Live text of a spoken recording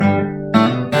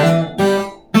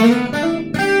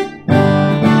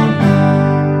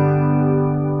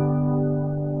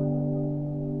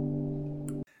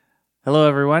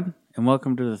and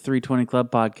welcome to the 320 Club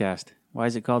podcast. Why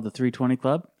is it called the 320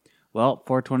 Club? Well,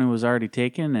 420 was already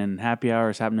taken, and happy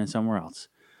hour is happening somewhere else.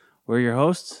 We're your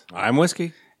hosts. I'm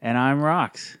Whiskey. And I'm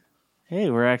Rox. Hey,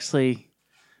 we're actually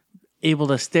able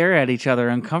to stare at each other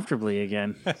uncomfortably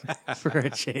again for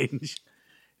a change.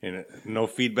 And no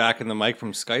feedback in the mic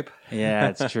from Skype? Yeah,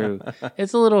 it's true.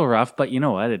 It's a little rough, but you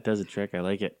know what? It does a trick. I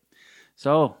like it.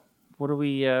 So, what do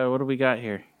we got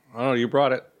here? Oh, you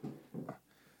brought it.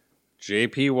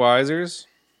 J.P. Wiser's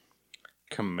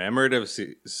commemorative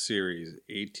series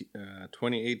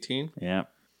 2018. Yeah.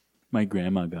 My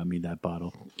grandma got me that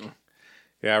bottle.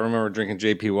 Yeah, I remember drinking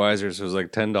J.P. Wiser's. It was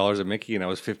like $10 at Mickey, and I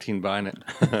was $15 buying it.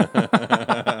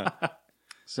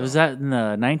 So was that in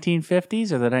the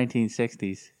 1950s or the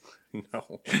 1960s?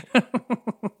 No.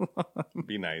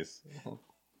 Be nice.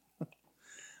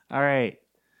 All right.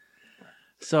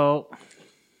 So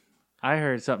I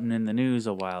heard something in the news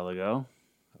a while ago.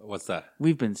 What's that?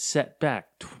 We've been set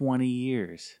back 20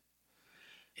 years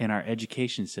in our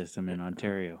education system in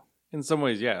Ontario. In some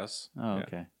ways, yes. Oh, Yeah,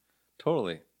 okay.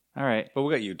 totally. All right. But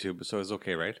we got YouTube, so it's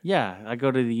okay, right? Yeah, I go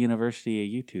to the University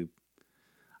of YouTube.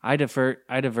 I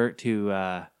divert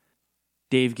to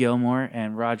Dave Gilmore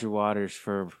and Roger Waters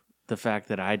for the fact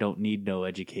that I don't need no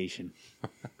education.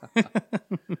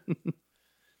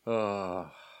 Oh,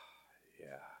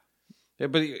 yeah,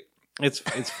 but it's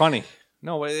funny.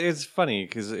 No, it's funny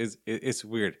because it's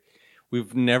weird.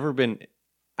 We've never been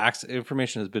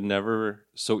information has been never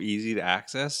so easy to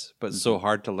access, but so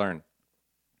hard to learn.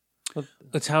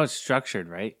 It's how it's structured,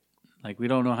 right? Like we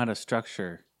don't know how to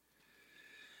structure.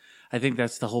 I think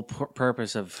that's the whole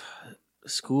purpose of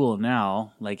school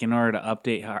now. Like in order to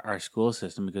update our school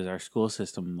system, because our school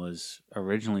system was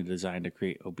originally designed to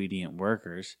create obedient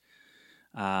workers.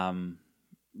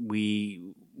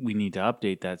 We need to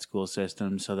update that school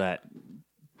system so that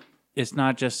it's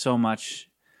not just so much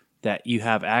that you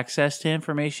have access to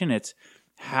information, it's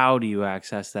how do you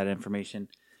access that information?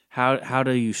 How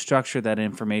do you structure that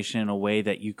information in a way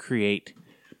that you create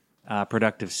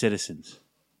productive citizens?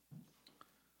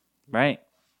 Right?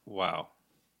 Wow.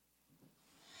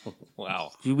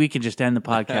 Wow. We could just end the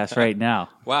podcast right now.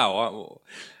 Wow.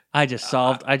 I just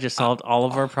solved all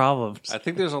of our problems. I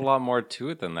think there's a lot more to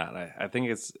it than that. I think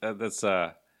that's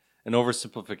an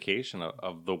oversimplification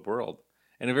of the world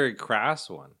and a very crass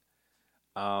one.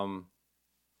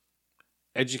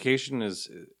 Education is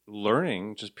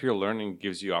learning, just pure learning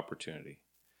gives you opportunity.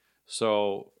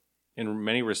 So in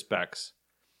many respects,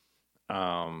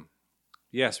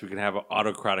 yes, we can have an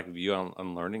autocratic view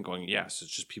on learning going, yes,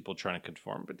 it's just people trying to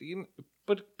conform.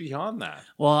 But beyond that.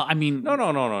 Well, I mean.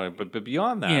 No. But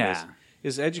beyond that yeah.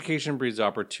 is education breeds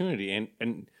opportunity.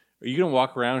 And are you going to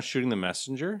walk around shooting the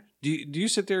messenger? Do you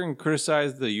sit there and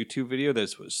criticize the YouTube video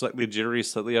that's slightly jittery,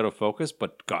 slightly out of focus,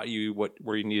 but got you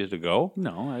where you needed to go?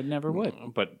 No, I never would.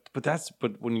 But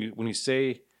when you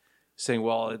saying,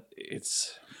 well,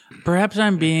 it's perhaps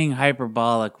I'm being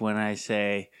hyperbolic when I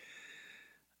say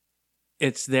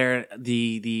it's there.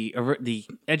 The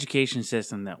education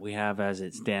system that we have as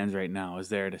it stands right now is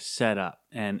there to set up,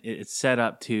 and it's set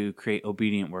up to create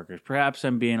obedient workers. Perhaps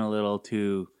I'm being a little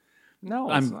too.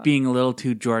 No, I'm being a little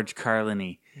too George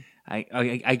Carlin-y.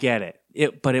 I get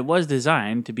it. But it was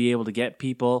designed to be able to get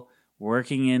people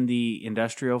working in the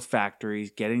industrial factories,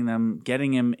 getting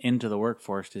them into the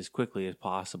workforce as quickly as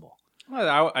possible.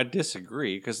 Well, I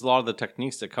disagree because a lot of the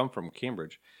techniques that come from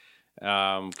Cambridge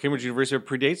University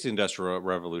predates the Industrial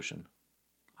Revolution.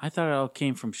 I thought it all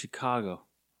came from Chicago.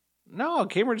 No,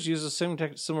 Cambridge uses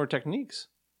similar techniques.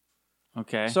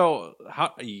 Okay. So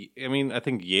I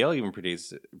think Yale even predates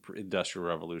the Industrial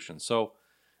Revolution. So,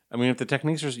 I mean, if the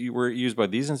techniques were used by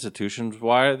these institutions,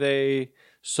 why are they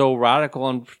so radical?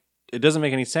 And it doesn't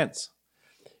make any sense.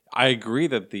 I agree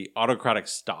that the autocratic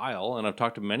style, and I've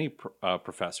talked to many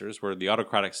professors, where the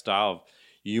autocratic style of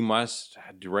you must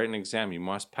write an exam, you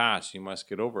must pass, you must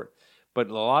get over it. But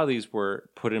a lot of these were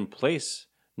put in place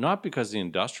not because of the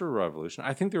Industrial Revolution.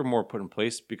 I think they were more put in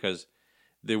place because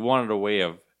they wanted a way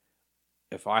of,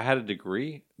 if I had a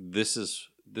degree, this is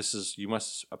you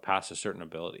must pass a certain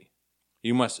ability.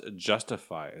 You must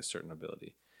justify a certain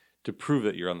ability to prove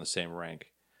that you're on the same rank.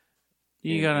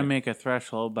 You got to make a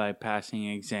threshold by passing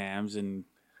exams and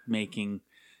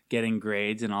getting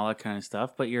grades and all that kind of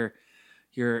stuff. But you're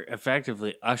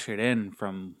effectively ushered in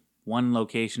from one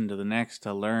location to the next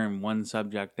to learn one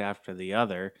subject after the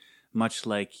other, much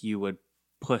like you would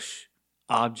push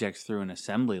objects through an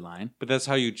assembly line. But that's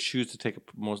how you choose to take a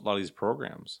lot of these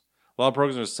programs. A lot of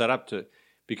programs are set up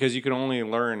because you can only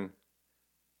learn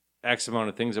X amount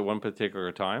of things at one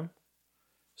particular time.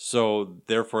 So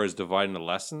therefore, it's divided into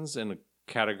lessons and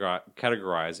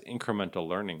categorize incremental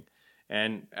learning.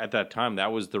 And at that time,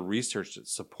 that was the research that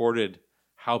supported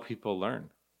how people learn.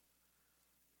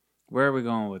 Where are we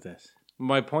going with this?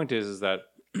 My point is that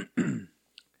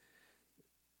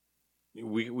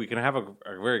we can have a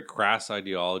very crass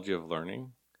ideology of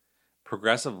learning.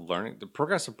 Progressive learning, the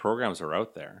progressive programs are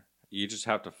out there. You just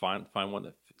have to find one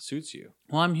that suits you.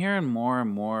 Well, I'm hearing more and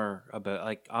more about,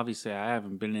 like, obviously I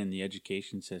haven't been in the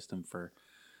education system for,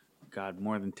 God,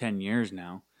 more than 10 years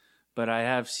now. But I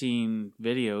have seen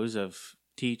videos of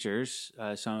teachers,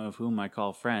 some of whom I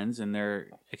call friends, and they're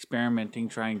experimenting,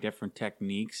 trying different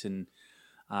techniques and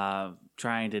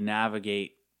trying to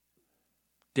navigate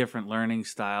different learning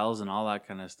styles and all that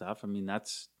kind of stuff. I mean, that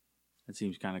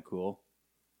seems kind of cool.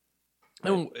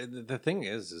 And the thing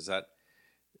is that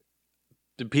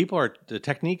the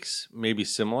techniques may be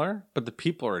similar, but the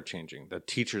people are changing. The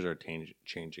teachers are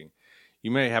changing. You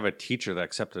may have a teacher that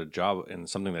accepted a job in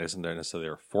something that isn't necessarily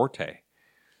their forte.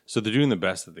 So they're doing the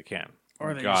best that they can.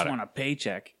 Or they just want a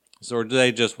paycheck. Or do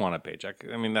they just want a paycheck?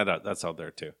 I mean, that's out there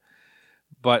too.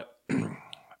 But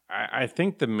I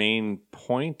think the main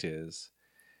point is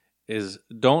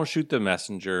don't shoot the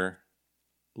messenger.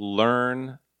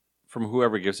 Learn from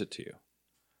whoever gives it to you.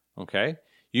 Okay?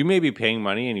 You may be paying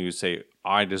money and you say,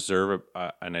 I deserve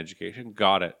an education.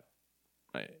 Got it.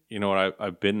 You know what?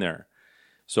 I've been there.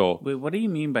 So, wait, what do you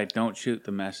mean by don't shoot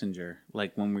the messenger?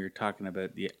 Like when we were talking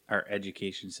about our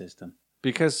education system?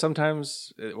 Because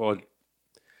sometimes we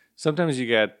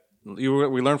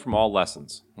learn from all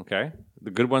lessons. Okay,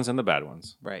 the good ones and the bad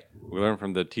ones. Right. We learn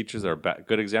from the teachers that are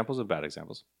good examples of bad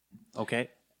examples. Okay.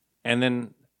 And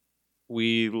then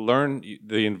we learn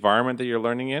the environment that you're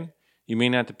learning in. You may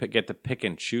not get to pick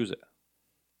and choose it.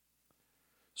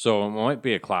 So it might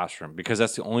be a classroom because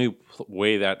that's the only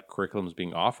way that curriculum is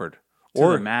being offered.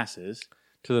 To the masses.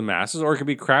 To the masses, or it could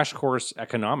be Crash Course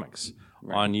Economics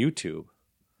on YouTube.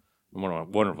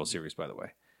 Wonderful series, by the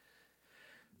way.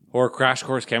 Or Crash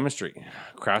Course Chemistry,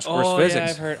 Crash Course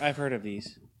Physics. Yeah, I've heard of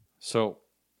these. So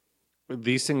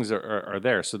these things are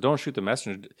there. So don't shoot the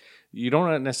messenger. You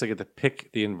don't necessarily get to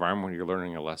pick the environment when you're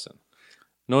learning a lesson.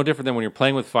 No different than when you're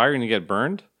playing with fire and you get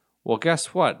burned. Well,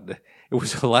 guess what? It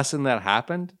was a lesson that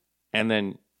happened, and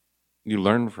then you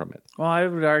learn from it. Well, I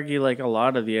would argue like a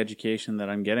lot of the education that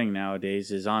I'm getting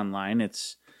nowadays is online.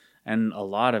 And a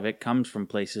lot of it comes from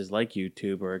places like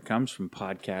YouTube, or it comes from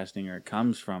podcasting, or it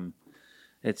comes from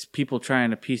it's people trying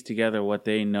to piece together what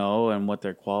they know and what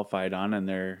they're qualified on, and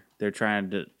they're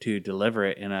trying to deliver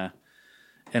it in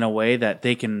a way that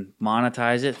they can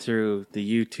monetize it through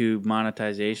the YouTube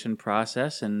monetization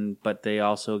process, but they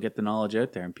also get the knowledge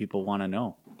out there and people want to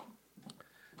know.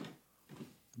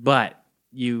 But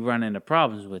you run into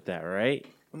problems with that, right?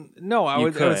 No, I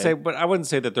would say, but I wouldn't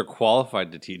say that they're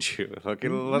qualified to teach you. Okay,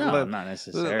 not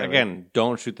necessarily. Again,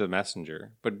 don't shoot the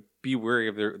messenger, but be wary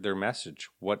of their message.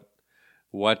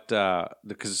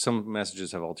 Because some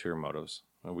messages have ulterior motives.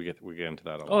 We get into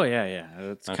that a lot. Oh yeah,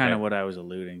 that's kind of what I was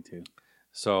alluding to.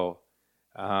 So,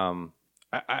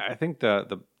 I think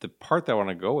the part that I want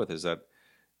to go with is that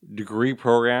degree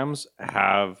programs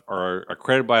are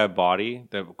accredited by a body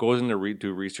that goes in to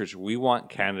do research. We want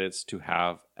candidates to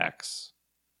have X,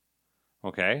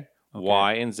 okay,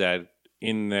 Y and Z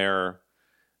in their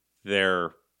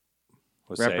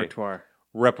repertoire.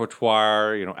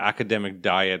 Academic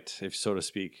diet, if so to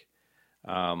speak.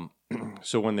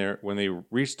 So when they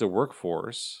reach the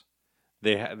workforce,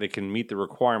 they can meet the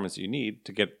requirements you need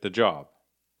to get the job.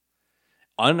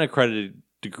 Unaccredited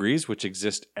degrees, which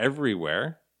exist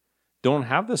everywhere, don't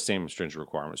have the same stringent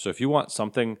requirements. So if you want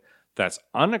something that's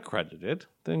unaccredited,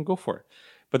 then go for it.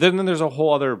 But then there's a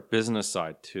whole other business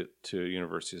side to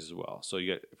universities as well. So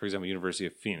you get, for example, University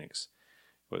of Phoenix.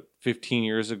 15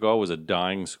 years ago was a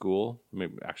dying school,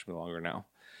 maybe actually longer now.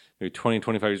 Maybe 20,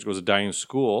 25 years ago was a dying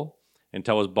school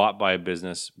until it was bought by a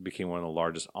business, became one of the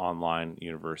largest online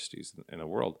universities in the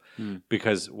world.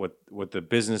 Because what the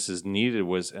businesses needed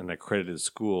was an accredited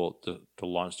school to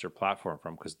launch their platform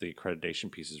from, because the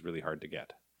accreditation piece is really hard to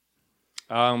get.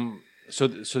 So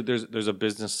there's a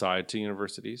business side to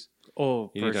universities.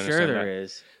 Oh, for sure there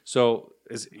is. So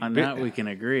on that we can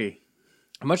agree.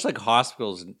 Much like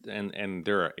hospitals, and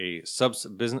they're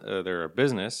a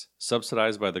business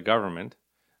subsidized by the government,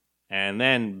 and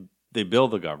then they bill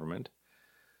the government.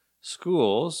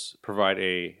 Schools provide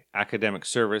a academic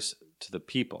service to the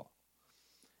people,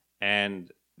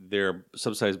 and they're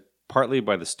subsidized partly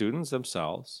by the students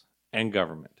themselves and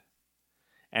government,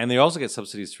 and they also get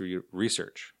subsidies through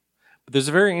research. But there's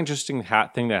a very interesting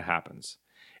thing that happens.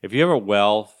 If you have a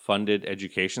well-funded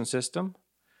education system,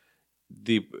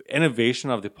 the innovation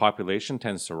of the population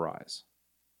tends to rise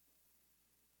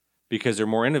because they're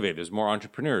more innovative. There's more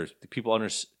entrepreneurs. The people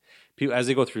people as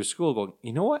they go through school, going,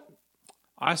 you know what?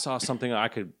 I saw something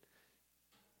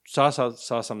saw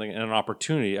something and an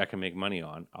opportunity I can make money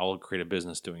on. I'll create a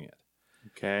business doing it.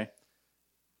 Okay.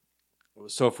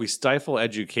 So if we stifle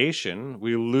education,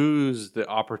 we lose the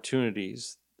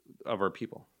opportunities of our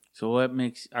people. So what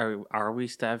makes are we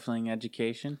stifling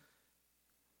education?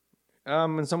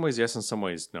 In some ways, yes. In some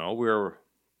ways, no. We're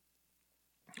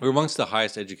amongst the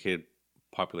highest educated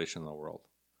population in the world.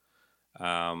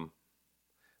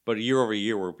 But year over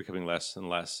year, we're becoming less and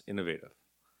less innovative.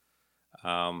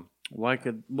 What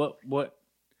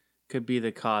could be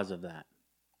the cause of that?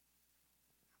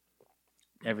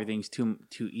 Everything's too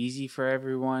easy for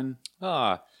everyone.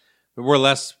 We're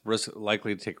less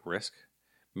likely to take risk.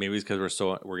 Maybe it's because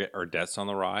our debt's on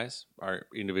the rise. Our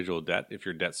individual debt. If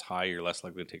your debt's high, you're less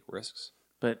likely to take risks.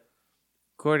 But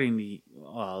according to,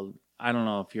 well, I don't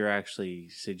know if you're actually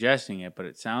suggesting it, but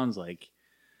it sounds like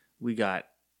we got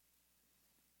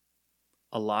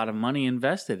a lot of money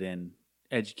invested in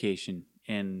education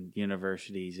and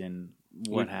universities and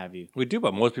what have you. We do,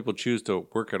 but most people choose to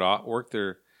work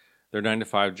their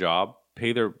 9-to-5 job,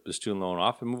 pay the student loan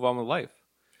off, and move on with life.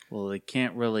 Well, they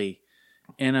can't really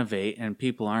innovate, and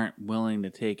people aren't willing to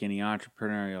take any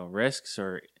entrepreneurial risks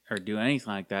or do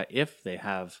anything like that if they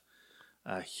have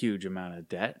a huge amount of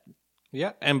debt.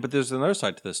 Yeah, but there's another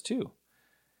side to this too.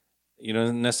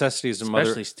 Necessity is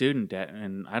especially student debt,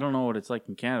 and I don't know what it's like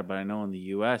in Canada, but I know in the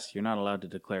U.S. you're not allowed to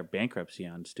declare bankruptcy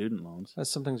on student loans. That's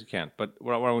some things you can't. But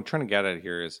what I'm trying to get at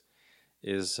here is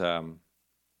the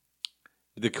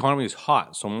economy is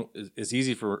hot, so it's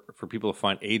easy for people to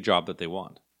find a job that they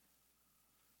want.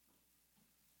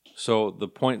 So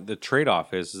the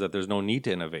trade-off is that there's no need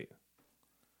to innovate.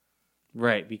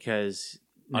 Right, because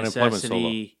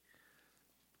necessity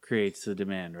creates the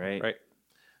demand, right? Right.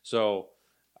 So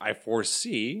I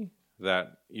foresee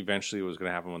that eventually what's going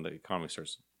to happen when the economy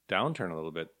starts to downturn a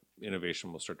little bit,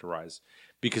 innovation will start to rise.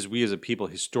 Because we as a people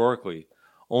historically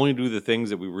only do the things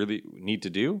that we really need to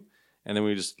do, and then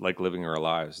we just like living our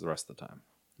lives the rest of the time.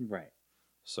 Right.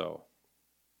 So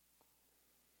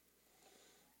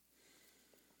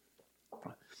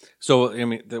I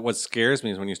mean, what scares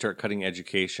me is when you start cutting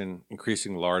education,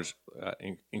 increasing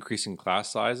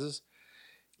class sizes.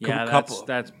 Yeah,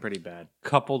 that's pretty bad.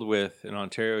 Coupled with in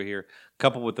Ontario here,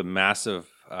 the massive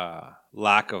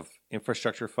lack of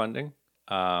infrastructure funding.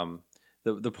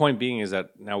 The point being is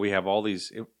that now we have all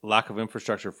these lack of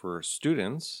infrastructure for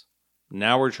students.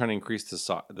 Now we're trying to increase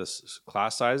the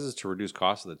class sizes to reduce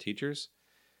costs of the teachers.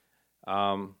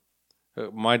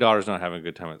 My daughter's not having a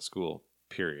good time at school.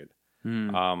 Period.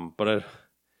 But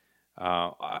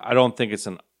I don't think it's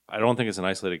an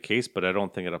isolated case, but I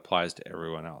don't think it applies to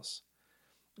everyone else.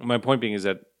 My point being is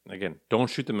that, again, don't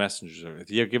shoot the messengers.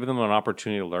 If you give them an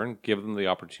opportunity to learn, give them the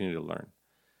opportunity to learn.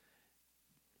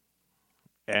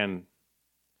 And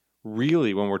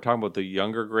really, when we're talking about the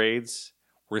younger grades,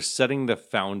 we're setting the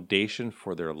foundation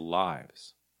for their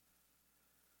lives.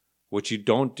 What you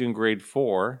don't do in grade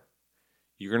 4,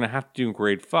 you're going to have to do in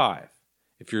grade 5.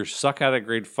 If you're stuck at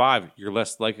grade 5, you're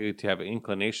less likely to have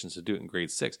inclinations to do it in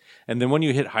grade 6. And then when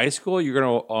you hit high school, you're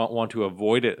going to want to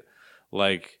avoid it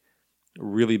like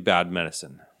really bad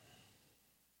medicine.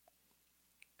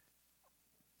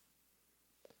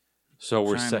 So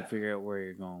we're trying to figure out where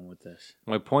you're going with this.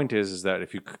 My point is that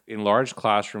if you enlarge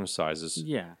classroom sizes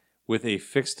with a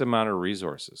fixed amount of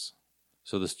resources,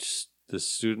 so the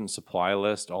student supply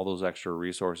list, all those extra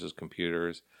resources,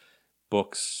 computers,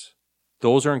 books,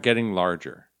 those aren't getting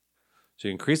larger. So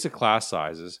you increase the class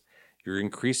sizes, you're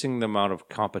increasing the amount of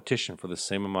competition for the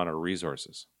same amount of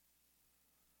resources.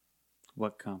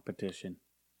 What competition?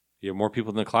 You have more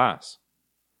people in the class.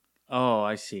 Oh,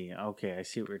 I see. Okay, I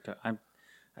see what you're talking.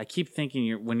 I keep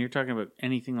thinking when you're talking about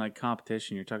anything like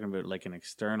competition, you're talking about like an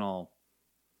external.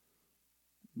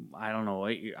 I don't know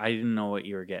I didn't know what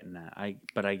you were getting at.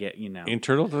 But I get you now.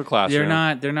 Internal to the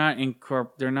classroom.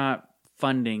 They're not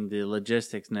funding the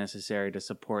logistics necessary to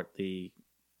support the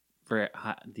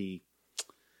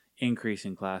increase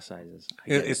in class sizes.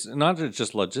 It's not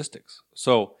just logistics.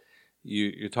 So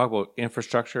you talk about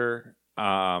infrastructure,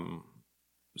 and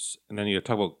then you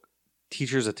talk about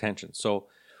teachers' attention. So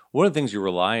one of the things you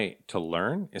rely to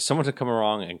learn is someone to come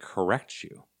along and correct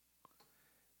you.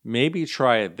 Maybe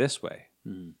try it this way.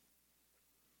 Mm-hmm.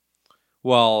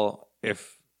 Well,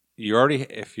 if you're already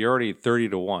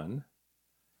 30-1,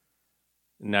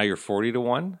 now you're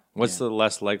 40-1. What's the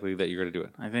less likely that you're going to do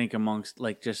it? I think amongst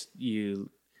just you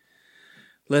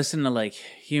listen to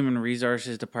human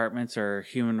resources departments or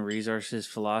human resources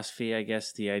philosophy. I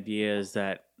guess the idea is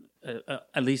that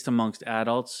at least amongst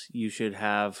adults, you should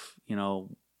have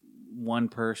one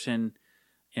person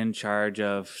in charge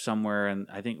of somewhere, and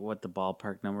I think what the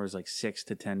ballpark number is like 6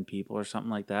 to 10 people or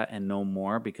something like that, and no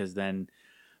more, because then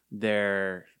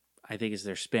I think it's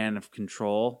their span of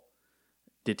control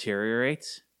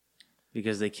deteriorates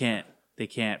because they can't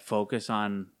focus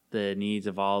on the needs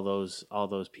of all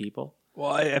those people.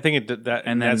 Well, I think that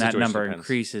And then that number depends.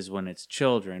 increases when it's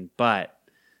children, but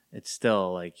it's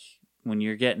still like when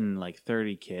you're getting like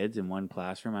 30 kids in one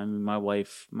classroom. I mean, my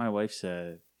wife's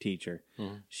a teacher.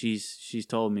 Mm-hmm. She's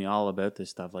told me all about this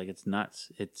stuff. Like, it's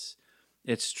nuts. It's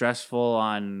stressful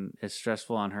on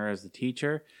her as the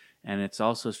teacher, and it's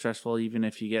also stressful even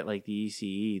if you get like the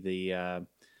ECE, the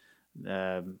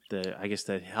I guess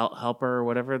the helper or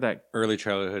whatever, that Early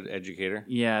childhood educator.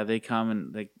 yeah, they come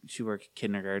and like she works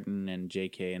kindergarten and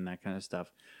JK and that kind of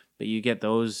stuff. But you get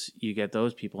those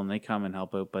people and they come and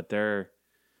help out, but they're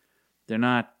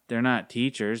not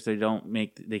teachers. They can't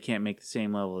make the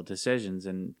same level of decisions,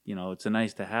 and it's a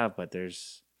nice to have, but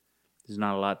there's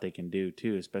not a lot they can do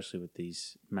too, especially with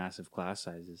these massive class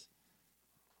sizes.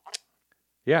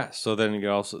 Yeah, so then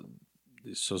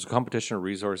it's a competition of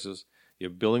resources. You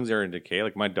have buildings that are in decay.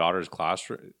 Like my daughter's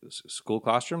school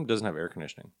classroom doesn't have air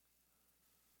conditioning.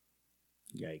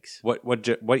 Yikes!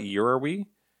 What year are we?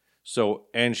 So,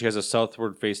 and she has a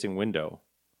southward facing window.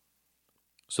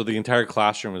 So the entire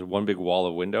classroom is one big wall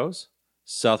of windows,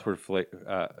 southward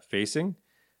facing.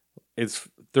 It's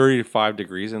 35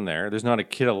 degrees in there. There's not a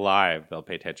kid alive that'll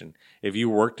pay attention. If you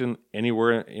worked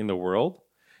anywhere in the world,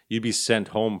 you'd be sent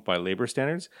home by labor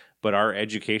standards. But our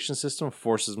education system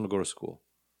forces them to go to school.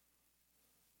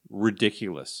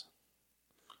 Ridiculous.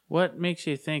 What makes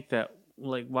you think that,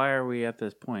 like, why are we at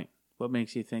this point? What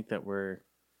makes you think that we're,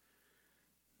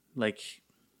 like,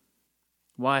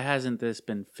 why hasn't this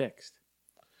been fixed?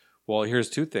 Well, here's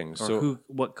two things. Or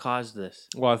what caused this?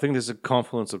 Well, I think there's a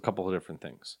confluence of a couple of different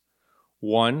things.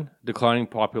 One, declining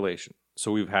population.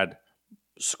 So we've had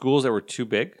schools that were too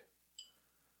big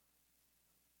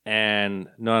and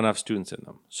not enough students in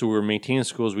them. So we were maintaining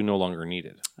schools we no longer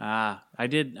needed. I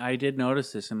did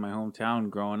notice this in my hometown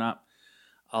growing up.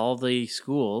 All the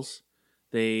schools,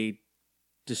 they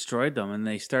destroyed them, and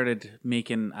they started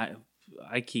making.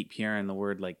 I keep hearing the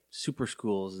word like super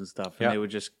schools and stuff, and they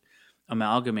would just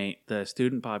amalgamate the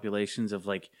student populations of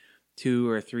like 2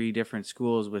 or 3 different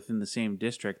schools within the same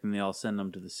district, and they all send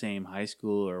them to the same high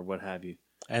school or what have you.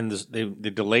 And they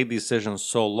delayed these decisions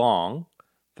so long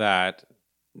that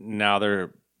now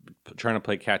they're trying to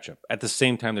play catch up. At the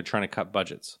same time, they're trying to cut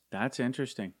budgets. That's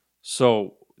interesting.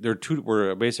 So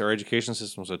we're basically our education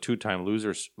system was a 2-time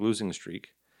losing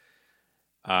streak.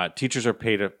 Teachers are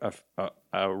paid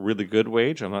a really good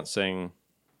wage. I'm not saying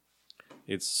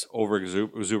it's over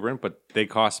exuberant, but they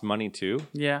cost money too.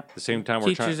 Yeah. At the same time,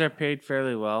 teachers are paid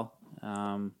fairly well.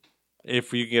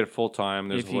 If you get full time,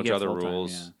 there's a bunch of other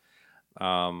rules.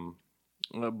 Yeah.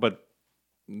 But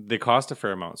they cost a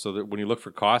fair amount. So that when you look for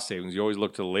cost savings, you always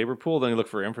look to the labor pool, then you look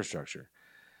for infrastructure,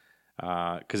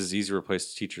 because it's easier to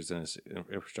replace teachers than it's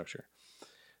infrastructure.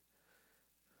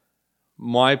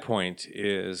 My point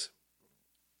is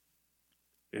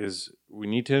we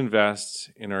need to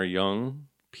invest in our young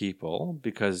people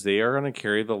because they are going to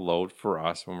carry the load for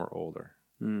us when we're older.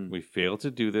 We fail to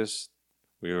do this.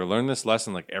 We learn this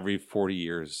lesson like every 40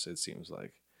 years, it seems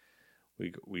like.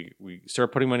 We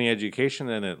start putting money in education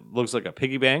and it looks like a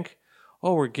piggy bank.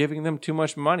 Oh, we're giving them too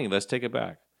much money. Let's take it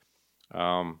back.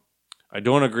 I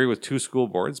don't agree with 2 school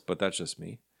boards, but that's just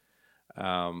me.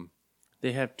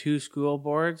 They have 2 school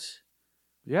boards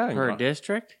per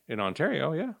district? In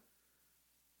Ontario, yeah.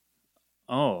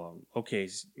 Oh, okay.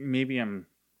 Maybe I'm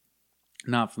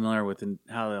not familiar with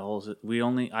how the whole.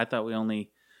 I thought we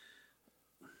only.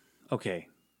 Okay,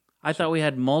 I thought we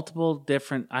had multiple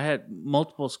different. I had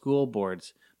multiple school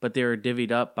boards, but they were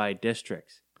divvied up by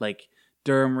districts, like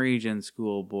Durham Region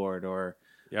School Board or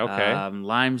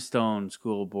Limestone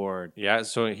School Board. Yeah.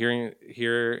 So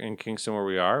here in Kingston, where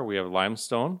we are, we have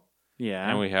Limestone. Yeah,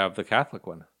 and we have the Catholic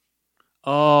one.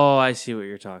 Oh, I see what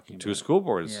you're talking about. 2 school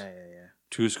boards. Yeah.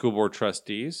 2 school board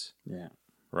trustees. Yeah.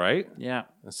 Right? Yeah.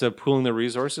 Instead of pooling the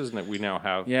resources that we now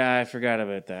have. Yeah, I forgot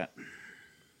about that.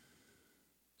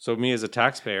 So me as a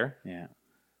taxpayer,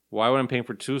 why would I paying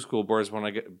for 2 school boards when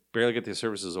I barely get the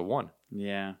services of 1?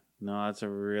 Yeah. No, that's a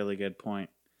really good point.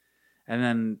 And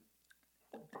then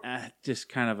just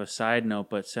kind of a side note,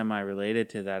 but semi-related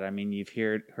to that, I mean, you've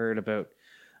heard about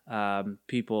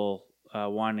people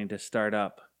wanting to start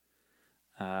up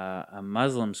a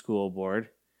Muslim school board.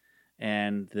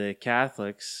 And the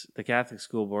Catholic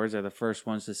school boards are the first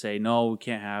ones to say, no, we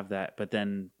can't have that. But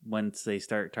then once they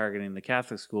start targeting the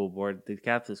Catholic school board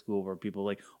people are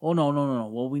like, oh, no.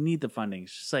 Well, we need the funding.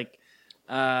 It's just like,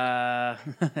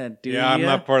 Do Yeah, I'm ya?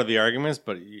 not part of the arguments,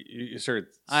 but you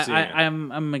start seeing it.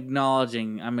 I'm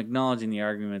acknowledging the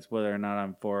arguments, whether or not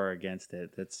I'm for or against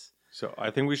it. That's So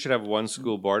I think we should have one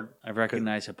school board I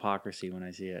recognize hypocrisy when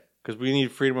I see it. because we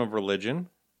need freedom of religion.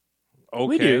 Okay.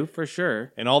 We do for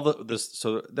sure. And all this,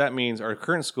 so that means our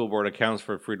current school board accounts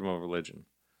for freedom of religion.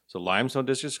 So Limestone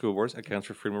District School Boards accounts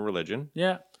for freedom of religion.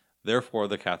 Yeah. Therefore,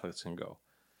 the Catholics can go.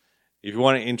 If you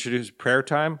want to introduce prayer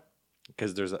time,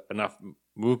 because there's enough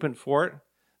movement for it,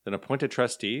 then appoint a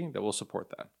trustee that will support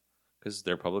that because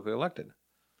they're publicly elected.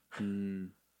 Hmm.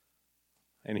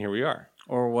 And here we are.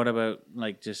 Or what about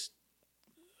like just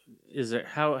is there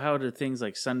how do things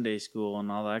like Sunday school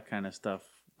and all that kind of stuff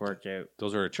work out?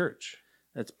 Those are a church.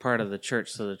 That's part of the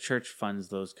church, so the church funds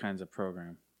those kinds of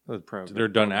programs. They're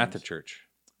done at the church.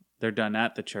 They're done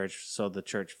at the church, so the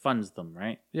church funds them,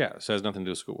 right? Yeah, so it has nothing to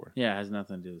do with school board. Yeah, it has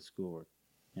nothing to do with schoolwork.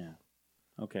 Yeah.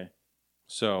 Okay.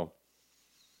 So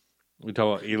we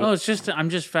talk about Oh, it's just I'm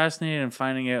just fascinated in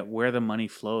finding out where the money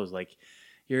flows. Like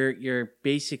you're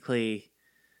basically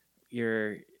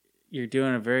you're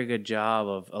doing a very good job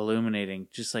of illuminating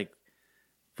just like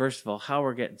first of all how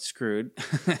we're getting screwed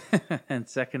and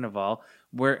second of all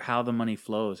how the money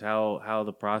flows, how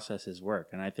the processes work.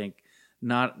 And I think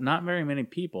not very many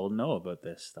people know about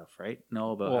this stuff, right?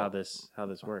 Know about how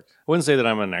this works. I wouldn't say that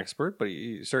I'm an expert, but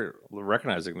you start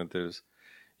recognizing that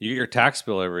you get your tax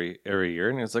bill every year,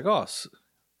 and it's like, oh,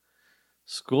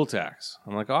 school tax.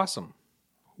 I'm like, awesome.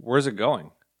 Where's it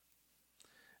going?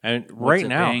 And What's it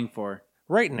paying for?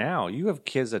 Right now, you have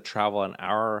kids that travel an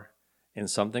hour and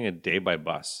something a day by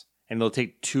bus, and they'll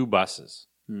take 2 buses.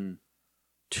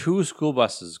 2 school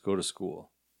buses go to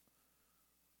school.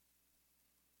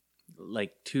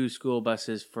 Like 2 school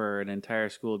buses for an entire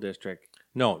school district.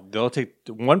 No, they'll take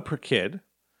 1 per kid.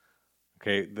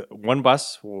 Okay, one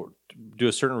bus will do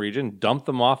a certain region, dump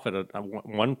them off at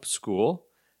one school,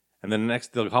 and then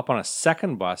next they'll hop on a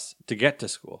second bus to get to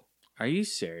school. Are you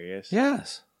serious?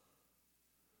 Yes.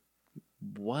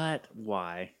 What?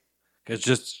 Why? It's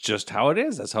just how it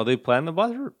is. That's how they plan the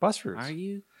bus routes. Are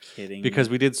you kidding? Because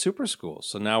we did super schools,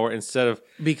 so now we're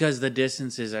because the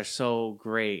distances are so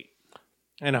great.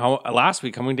 And last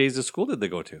week, how many days of school did they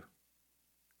go to?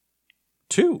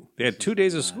 2. They had 2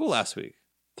 days of school last week.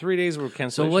 3 days were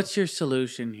cancellation. So what's your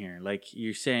solution here? Like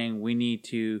you're saying we need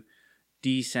to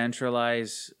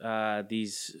decentralize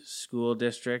these school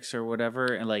districts or whatever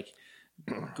and like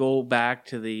go back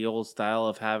to the old style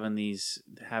of having these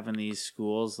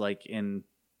schools like in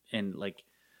like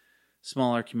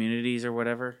smaller communities or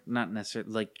whatever, not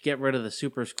necessarily like get rid of the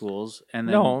super schools and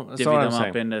then divvy them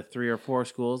up into 3 or 4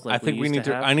 schools. Like I think we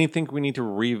need to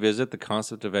revisit the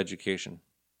concept of education.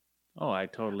 Oh, I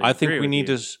totally. I think we need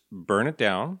to burn it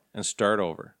down and start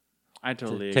over. I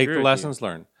totally take the lessons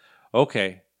learned.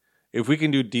 Okay, if we can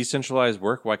do decentralized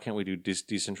work, why can't we do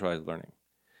decentralized learning?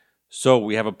 So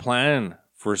we have a plan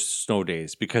for snow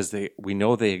days because we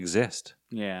know they exist.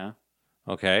 Yeah.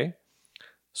 Okay.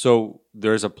 So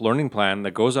there's a learning plan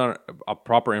that goes on a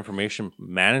proper information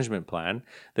management plan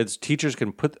that teachers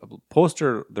can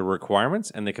poster the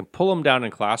requirements and they can pull them down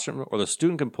in classroom or the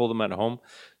student can pull them at home.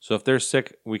 So if they're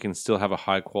sick, we can still have a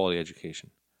high quality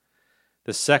education.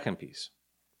 The second piece,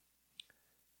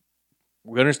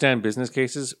 we understand business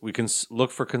cases. We can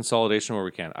look for consolidation where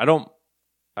we can. I'm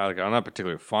not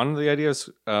particularly fond of the idea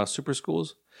of super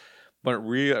schools, but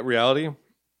reality,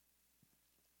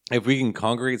 if we can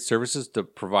congregate services to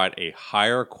provide a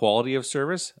higher quality of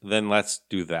service, then let's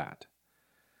do that.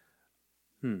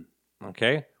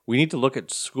 Okay? We need to look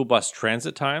at school bus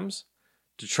transit times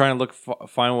to try and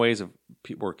find ways of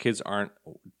where kids aren't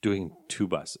doing 2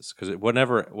 buses. Because what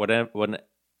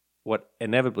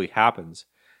inevitably happens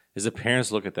is the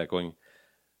parents look at that going,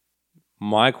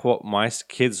 my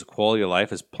kids' quality of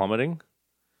life is plummeting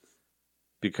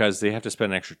because they have to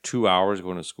spend an extra 2 hours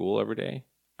going to school every day.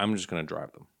 I'm just going to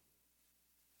drive them.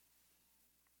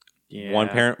 Yeah. One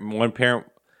parent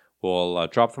will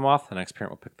drop them off. The next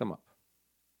parent will pick them up.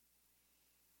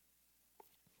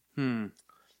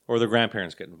 Or the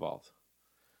grandparents get involved.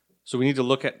 So we need to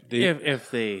look at if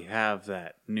they have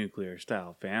that nuclear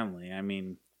style family. I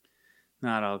mean,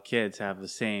 not all kids have the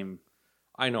same.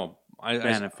 I know.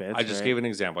 Benefits. I just gave an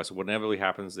example. I said whatever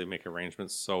happens, they make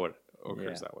arrangements so it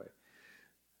occurs that way.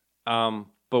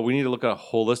 But we need to look at a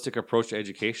holistic approach to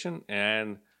education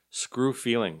and screw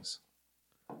feelings.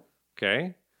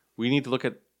 Okay? We need to look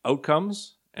at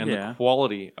outcomes and the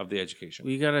quality of the education.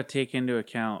 We got to take into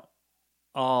account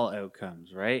all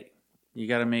outcomes, right? You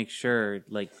got to make sure,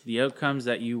 like, the outcomes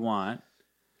that you want,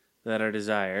 that are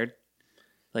desired,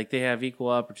 like, they have equal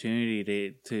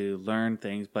opportunity to learn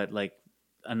things, but, like,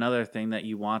 another thing that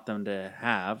you want them to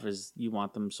have is you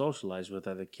want them socialized with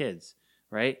other kids,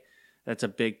 right? That's a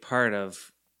big part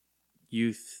of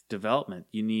youth development.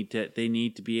 They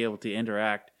need to be able to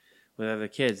interact with other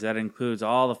kids. That includes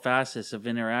all the facets of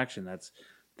interaction.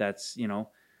 That's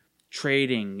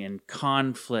trading and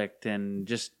conflict and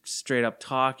just straight up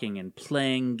talking and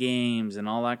playing games and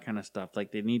all that kind of stuff.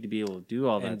 Like they need to be able to do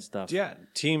all that stuff. Yeah,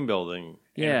 team building.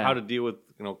 Yeah. And how to deal with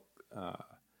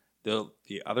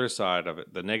the other side of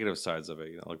it, the negative sides of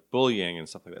it, like bullying and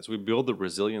stuff like that. So we build the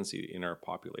resiliency in our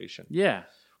population. Yeah.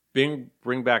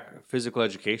 Bring back physical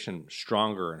education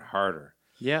stronger and harder.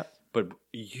 Yeah. But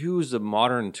use the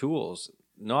modern tools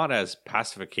not as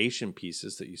pacification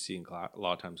pieces that you see in a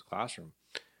lot of times classroom,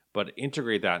 but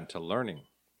integrate that into learning.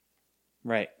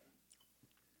 Right.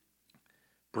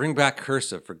 Bring back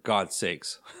cursive, for God's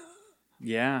sakes.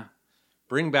 Yeah.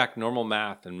 Bring back normal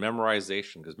math and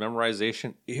memorization, because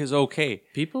memorization is okay.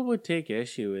 People would take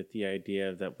issue with the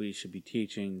idea that we should be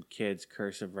teaching kids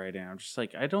cursive writing. I'm just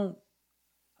like, I don't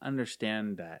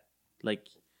understand that. Like,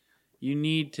 you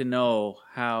need to know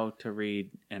how to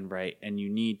read and write, and you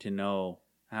need to know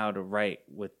how to write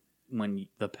with when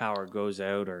the power goes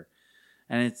out,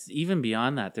 and it's even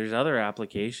beyond that. There's other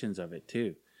applications of it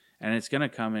too, and it's going to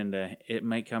come into. It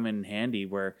might come in handy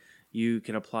where you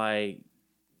can apply.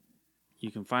 You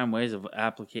can find ways of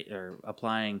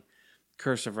applying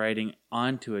cursive writing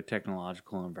onto a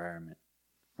technological environment,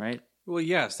 right? Well,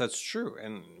 yes, that's true,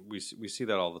 and we see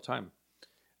that all the time.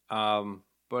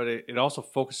 But it also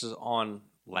focuses on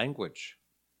language.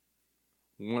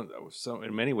 So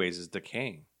in many ways, is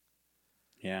decaying.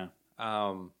 Yeah.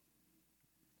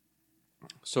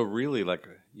 So really, like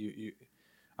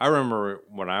I remember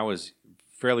when I was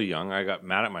fairly young, I got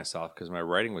mad at myself because my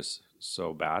writing was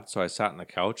so bad. So I sat on the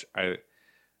couch. I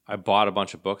bought a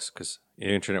bunch of books because the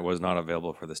internet was not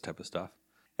available for this type of stuff.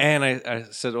 And I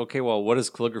said, okay, well, what does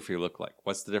calligraphy look like?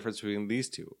 What's the difference between these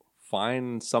two?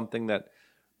 Find something that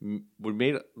would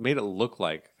made it look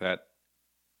like that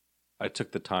I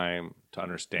took the time to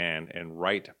understand and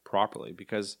write properly.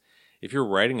 Because if your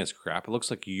writing is crap, it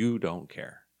looks like you don't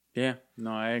care. Yeah,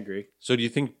 no, I agree. So do you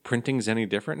think printing's any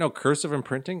different? No, cursive and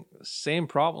printing, same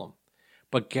problem.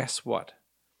 But guess what?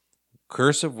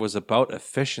 Cursive was about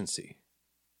efficiency.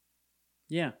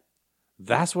 Yeah.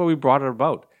 That's why we brought it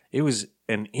about. It was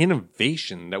an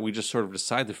innovation that we just sort of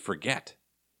decided to forget.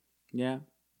 Yeah.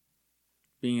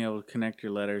 Being able to connect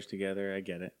your letters together, I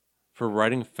get it. For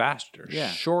writing faster, Yeah.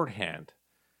 shorthand,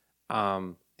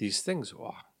 these things.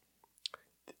 Oh.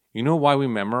 You know why we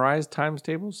memorized times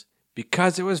tables?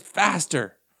 Because it was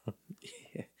faster.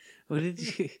 What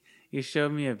did you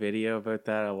showed me a video about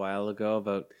that a while ago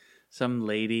about some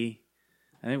lady.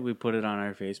 I think we put it on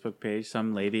our Facebook page.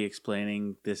 Some lady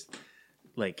explaining this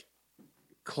like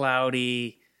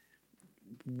cloudy,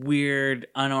 weird,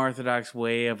 unorthodox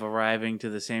way of arriving to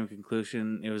the same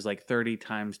conclusion. It was like 30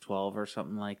 times 12 or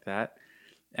something like that.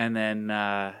 And then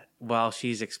while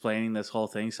she's explaining this whole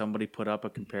thing, somebody put up a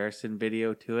comparison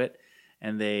video to it,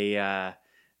 and they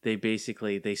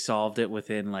basically solved it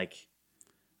within like,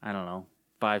 I don't know,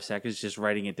 5 seconds, just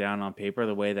writing it down on paper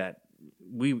the way that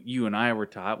you and I were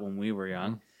taught when we were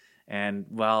young. Mm-hmm. And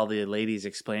while the lady's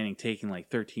explaining, taking like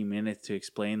 13 minutes to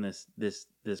explain this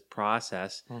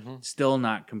process, mm-hmm. still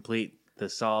not complete the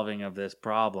solving of this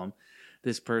problem.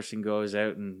 This person goes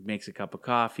out and makes a cup of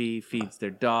coffee, feeds their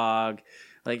dog.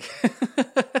 Like,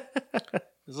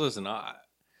 listen,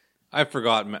 I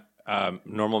forgot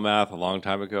normal math a long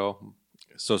time ago,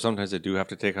 so sometimes I do have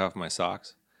to take off my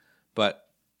socks. But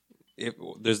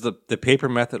there's the paper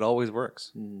method always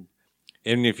works. Mm.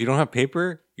 And if you don't have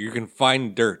paper, you can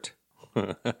find dirt.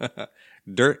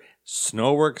 Dirt.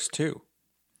 Snow works too.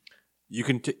 You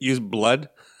can use blood.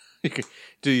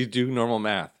 You do normal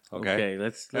math. Okay.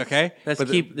 Let's but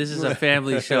keep. This is a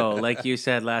family show, like you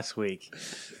said last week.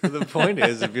 The point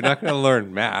is, if you're not going to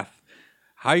learn math,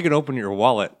 how are you going to open your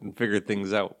wallet and figure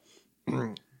things out?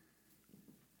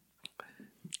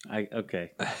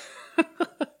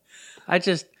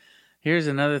 Here's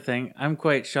another thing. I'm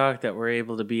quite shocked that we're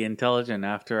able to be intelligent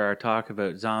after our talk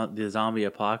about the zombie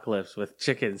apocalypse with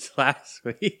chickens last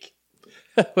week.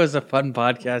 That was a fun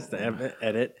podcast to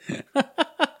edit.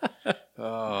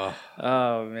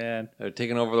 Oh man. They're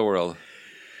taking over the world.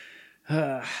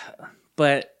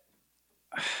 But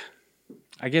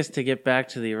I guess to get back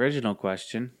to the original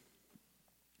question,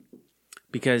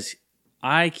 because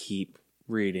I keep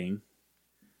reading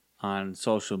on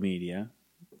social media,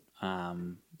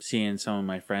 seeing some of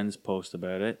my friends post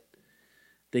about it,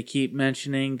 they keep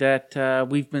mentioning that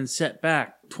we've been set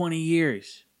back 20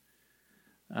 years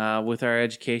with our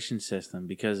education system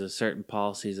because of certain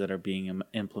policies that are being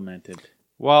implemented.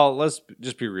 Well, let's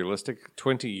just be realistic.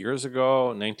 20 years ago,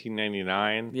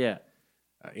 1999, Yeah.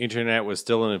 internet was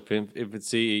still in its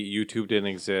infancy. YouTube didn't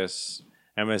exist.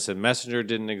 MSN Messenger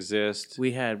didn't exist.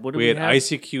 We had what did We we had have?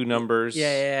 ICQ numbers.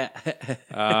 Yeah.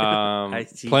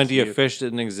 ICQ. Plenty of Fish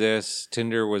didn't exist.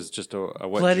 Tinder was just a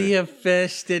wet Plenty dream. of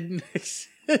Fish didn't exist.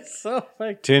 So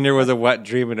like Tinder was a wet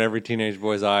dream in every teenage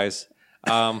boy's eyes.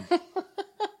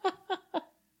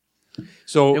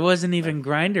 So it wasn't even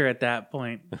Grinder at that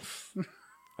point.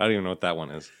 I don't even know what that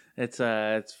one is. It's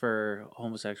for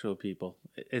homosexual people.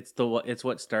 It's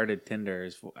what started Tinder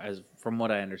as from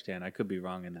what I understand. I could be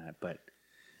wrong in that, but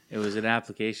it was an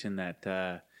application that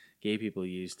gay people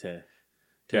used to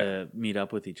meet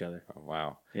up with each other. Oh,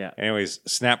 wow. Yeah. Anyways,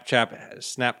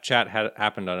 Snapchat had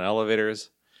happened on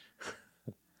elevators.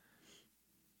 It's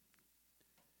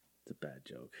a bad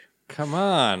joke. Come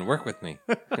on, work with me.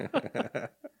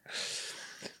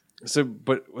 So,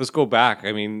 but let's go back.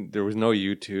 I mean, there was no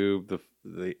YouTube.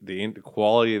 The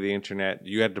quality of the internet,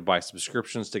 you had to buy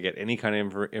subscriptions to get any kind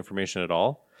of information at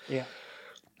all. Yeah.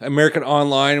 American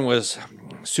Online was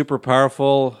super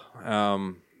powerful.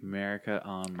 America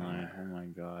Online. Oh my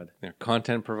God. They're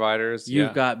content providers.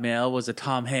 You've Got Mail was a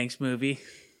Tom Hanks movie.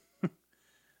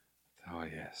 Oh,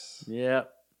 yes. Yeah.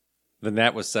 The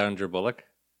Net was Sandra Bullock.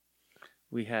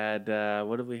 We had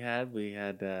what did we had? We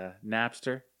had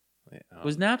Napster. Yeah.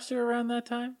 Was Napster around that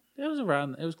time? It was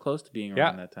around. It was close to being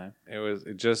around that time. It was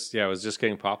just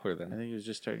getting popular I then. think it was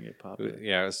just starting to get popular.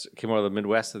 Yeah, it came out of the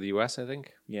Midwest of the U.S., I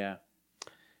think. Yeah.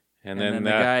 And then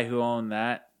the guy who owned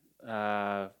that,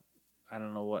 I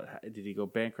don't know did he go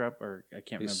bankrupt or I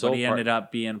can't remember. But he ended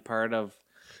up being part of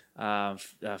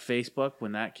Facebook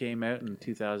when that came out in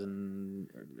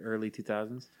early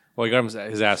 2000s. Well, he got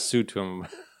his ass sued to him.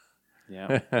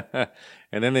 Yeah.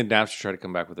 And then Napster tried to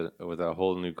come back with a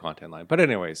whole new content line. But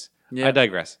anyways, Yeah. I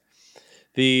digress.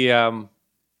 But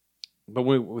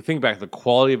when we think back, the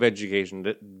quality of education,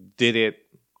 did it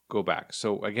go back?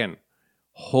 So again,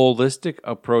 holistic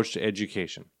approach to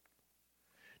education.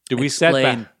 Did we set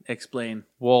back? Explain.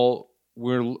 Well,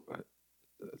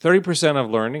 30% of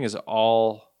learning is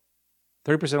 30%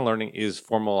 of learning is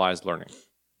formalized learning.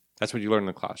 That's what you learn in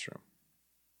the classroom.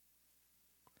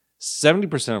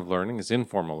 70% of learning is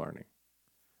informal learning.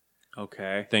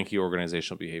 Okay. Thank you,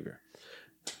 organizational behavior.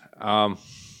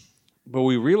 But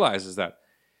we realize is that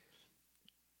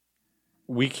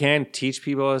we can teach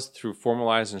people through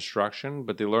formalized instruction,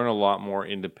 but they learn a lot more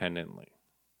independently.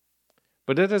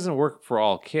 But that doesn't work for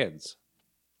all kids.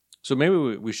 So maybe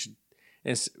we should.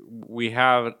 We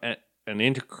have an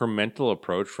incremental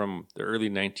approach from the early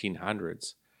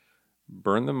 1900s.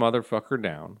 Burn the motherfucker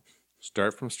down.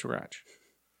 Start from scratch.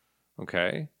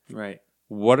 Okay? Right.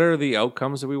 What are the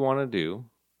outcomes that we want to do?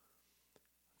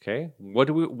 Okay? What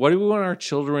do we want our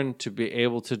children to be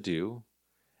able to do?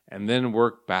 And then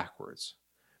work backwards.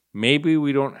 Maybe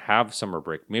we don't have summer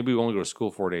break. Maybe we only go to school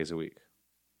 4 days a week.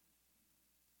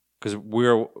 Because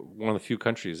we're one of the few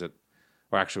countries that,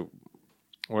 I think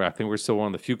we're still one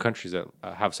of the few countries that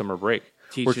have summer break.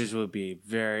 Teachers would be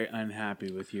very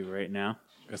unhappy with you right now.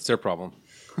 That's their problem.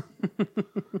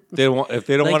 If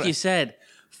they don't like want, you said,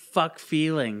 fuck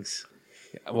feelings.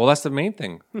 well, that's the main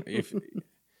thing.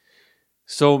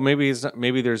 So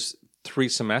maybe there's 3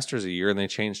 semesters a year, and they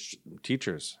change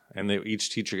teachers, and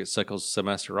each teacher gets cycles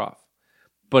semester off.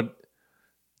 But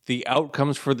the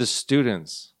outcomes for the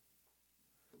students,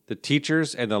 the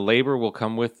teachers, and the labor will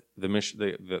come with the mission,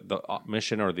 the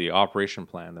mission or the operation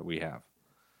plan that we have.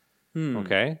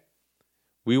 Okay,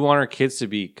 we want our kids to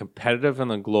be competitive on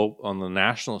the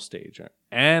national stage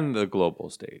and the global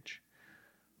stage.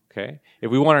 Okay,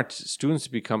 if we want our students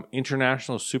to become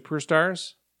international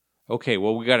superstars, okay,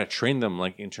 well, we got to train them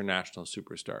like international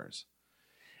superstars.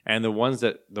 And the ones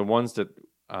that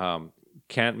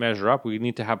can't measure up, we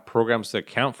need to have programs that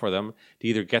account for them to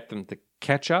either get them to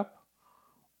catch up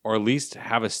or at least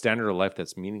have a standard of life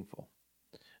that's meaningful.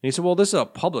 And he said, well, this is a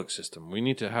public system. We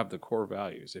need to have the core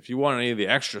values. If you want any of the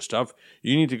extra stuff,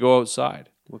 you need to go outside.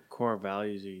 What core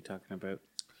values are you talking about?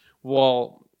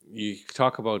 Well, you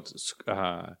talk about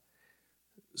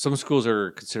some schools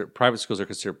private schools are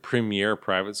considered premier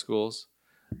private schools.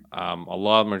 A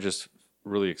lot of them are just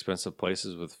really expensive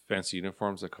places with fancy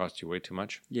uniforms that cost you way too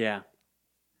much. Yeah.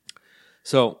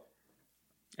 So,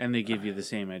 and they give you the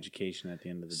same education at the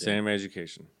end of the day. Same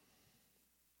education.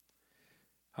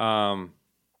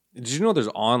 Did you know there's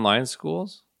online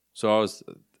schools? So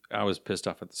I was pissed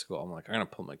off at the school. I'm like, I'm gonna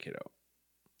pull my kid out.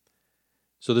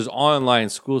 So there's online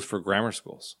schools for grammar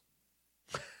schools.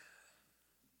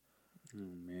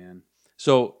 Oh man.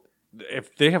 So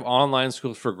if they have online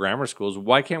schools for grammar schools,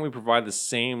 why can't we provide the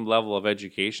same level of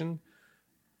education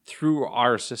through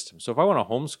our system. So if I want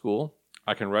to homeschool,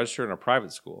 I can register in a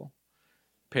private school,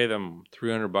 pay them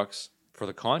 $300 for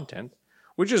the content,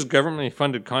 which is government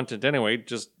funded content anyway,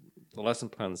 just the lesson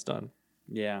plan's done.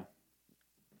 Yeah.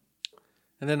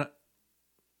 And then,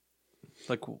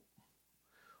 like,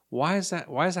 why is that?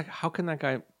 How can that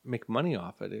guy make money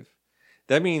off it? If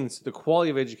that means the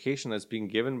quality of education that's being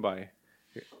given by.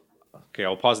 Okay,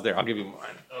 I'll pause it there. I'll give you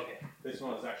mine. Okay, this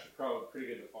one is actually probably pretty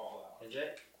good to follow out. Is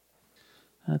it?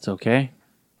 That's okay.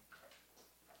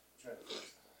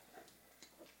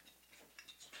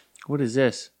 What is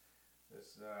this?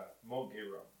 This Mogi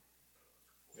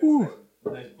rum.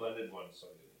 Nice blended one, so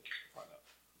you find out.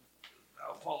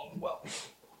 I'll follow it well.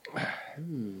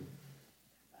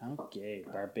 Okay,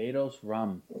 Barbados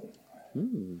rum.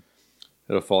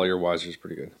 It'll follow your Wiser's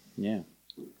pretty good. Yeah.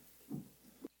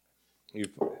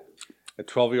 A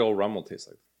 12-year-old rum will taste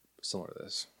like similar to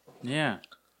this. Yeah.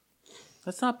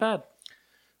 That's not bad.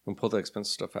 We'll pull the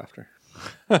expensive stuff after.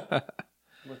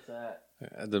 What's that?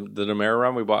 The Demerara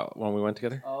rum we bought when we went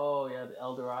together. Oh, yeah, the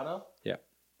El Dorado? Yeah.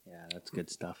 Yeah, that's good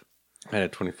stuff. I had a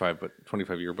 25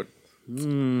 year, but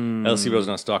LCBO's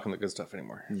not stocking the good stuff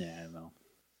anymore. Yeah, I know.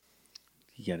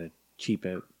 You gotta cheap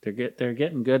out. They're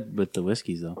getting good with the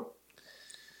whiskeys though.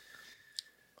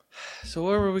 So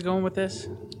where were we going with this?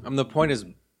 The point is,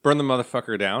 burn the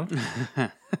motherfucker down.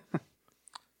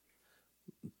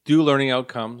 Do learning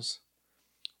outcomes.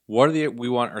 What are we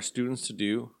want our students to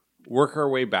do? Work our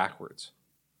way backwards.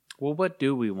 Well, what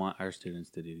do we want our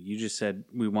students to do? You just said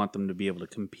we want them to be able to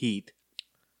compete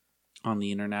on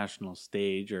the international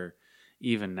stage or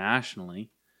even nationally.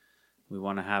 We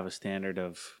want to have a standard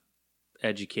of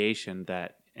education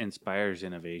that inspires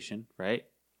innovation, right?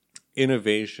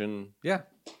 Innovation, yeah.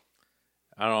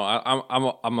 I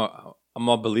don't know. I'm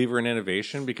a believer in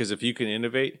innovation because if you can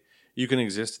innovate, you can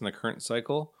exist in the current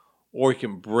cycle, or you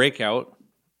can break out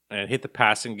and hit the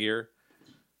passing gear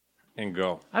and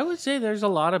go. I would say there's a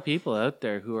lot of people out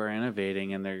there who are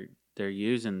innovating and they're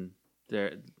using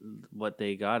what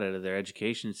they got out of their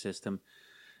education system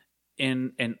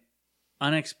in an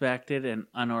unexpected and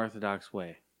unorthodox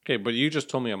way. Okay, but you just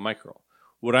told me a micro.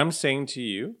 What I'm saying to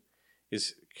you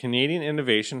is Canadian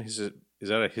innovation is at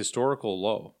a historical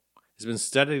low. It's been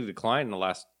steadily declined in the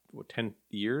last 10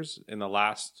 years in the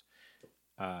last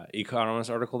Economist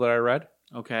article that I read.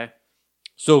 Okay.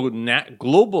 So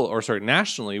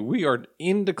nationally, we are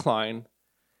in decline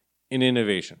in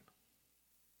innovation.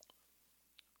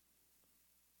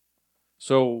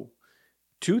 So,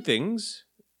 two things.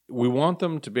 We want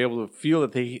them to be able to feel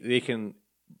that they can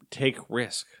take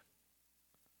risk.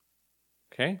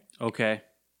 Okay? Okay.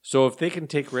 So if they can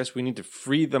take risks, we need to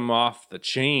free them off the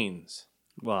chains.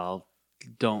 Well,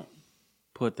 don't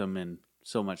put them in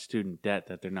so much student debt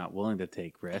that they're not willing to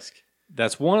take risk.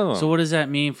 That's one of them. So what does that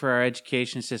mean for our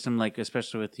education system, like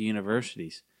especially with the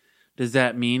universities? Does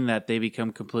that mean that they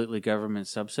become completely government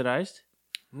subsidized?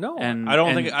 No, And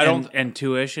and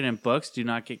tuition and books do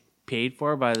not get paid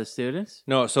for by the students?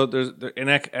 No, so in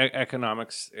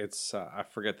economics, it's I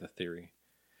forget the theory.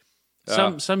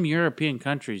 Some European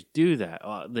countries do that.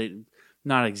 They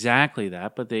not exactly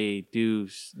that, but they do.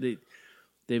 They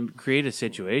create a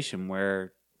situation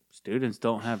where students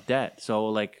don't have debt. So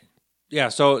like, yeah.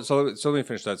 So let me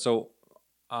finish that. So,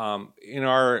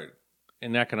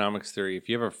 in economics theory, if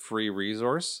you have a free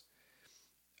resource,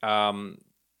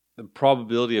 the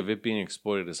probability of it being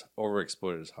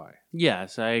overexploited is high.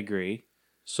 yes, I agree.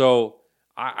 So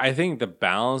I think the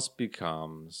balance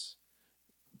becomes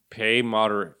pay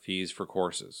moderate fees for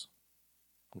courses.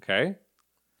 Okay?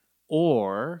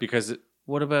 Or Because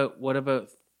what about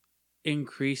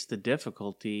increase the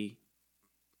difficulty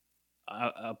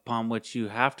upon which you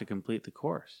have to complete the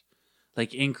course?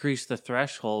 Like increase the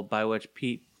threshold by which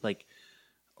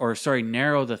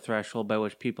narrow the threshold by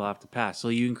which people have to pass. So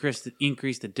you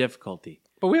increase the difficulty.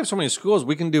 but we have so many schools,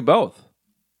 we can do both.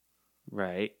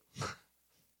 Right.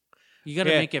 You got to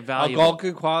make it valuable.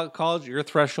 Algonquin College, your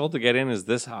threshold to get in is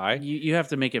this high. You have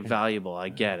to make it valuable. I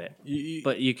get it.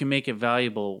 But you can make it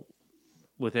valuable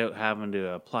without having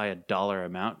to apply a dollar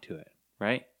amount to it,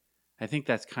 right? I think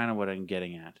that's kind of what I'm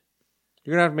getting at.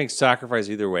 You're going to have to make sacrifice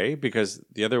either way, because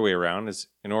the other way around is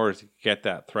in order to get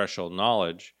that threshold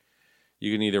knowledge,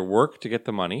 you can either work to get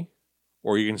the money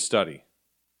or you can study.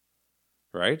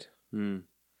 Right? Mm.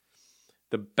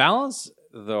 The balance,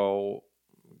 though,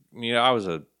 I was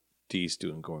a D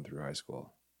student going through high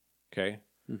school. Okay?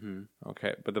 Mm-hmm.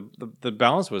 Okay. But the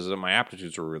balance was that my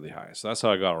aptitudes were really high. So that's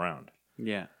how I got around.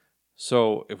 Yeah.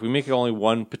 So if we make it only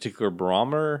one particular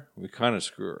barometer, we kind of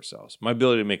screw ourselves. My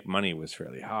ability to make money was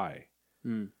fairly high.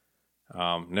 Mm.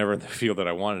 Never in the field that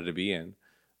I wanted to be in.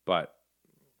 But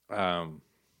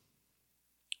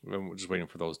I'm just waiting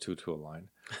for those two to align.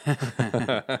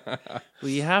 Well,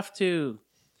 you have to.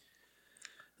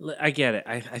 I get it.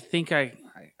 I think I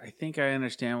think I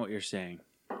understand what you're saying.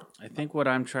 I think what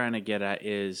I'm trying to get at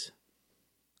is,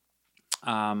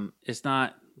 it's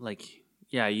not like,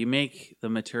 yeah, you make the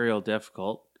material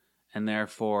difficult, and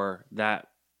therefore that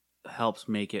helps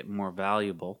make it more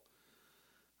valuable.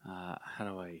 How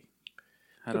do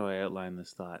I outline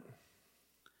this thought?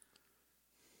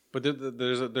 But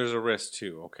there's a risk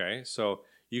too. Okay, so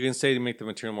you can say to make the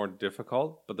material more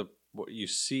difficult, but what you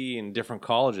see in different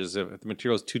colleges, if the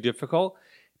material is too difficult,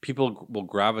 people will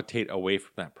gravitate away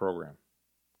from that program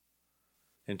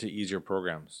into easier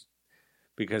programs,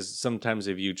 because sometimes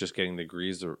they view just getting the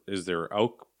degrees is their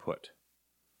output.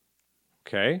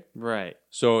 Okay, Right.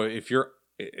 so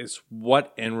it's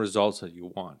what end results that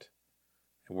you want,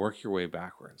 and work your way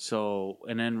backwards. So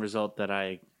an end result that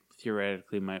I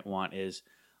theoretically might want is,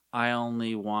 I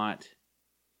only want,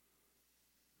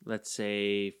 let's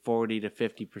say, 40 to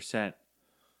 50%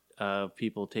 of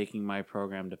people taking my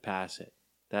program to pass it.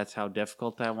 That's how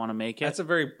difficult I want to make it. That's a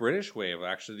very British way of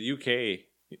actually the UK.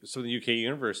 So the UK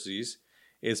universities,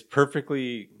 it's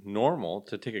perfectly normal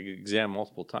to take an exam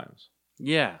multiple times.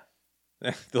 Yeah.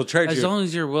 They'll charge you as long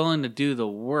as you're willing to do the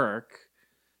work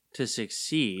to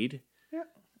succeed. Yeah.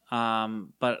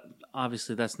 But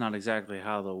obviously that's not exactly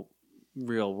how the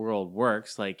real world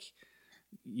works. Like,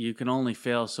 you can only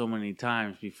fail so many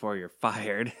times before you're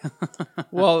fired.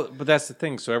 Well, but that's the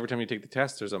thing. So every time you take the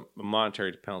test, there's a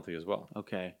monetary penalty as well.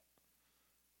 Okay.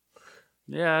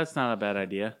 Yeah, that's not a bad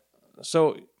idea.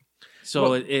 So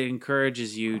well, it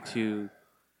encourages you to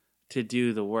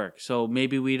do the work. So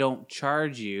maybe we don't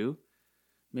charge you.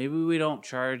 Maybe we don't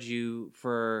charge you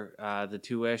for the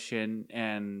tuition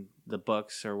and the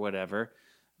books or whatever,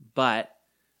 but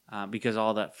because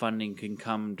all that funding can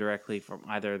come directly from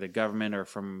either the government or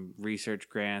from research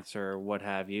grants or what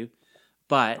have you.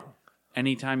 But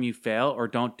anytime you fail or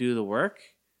don't do the work,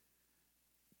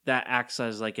 that acts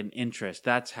as like an interest.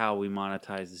 That's how we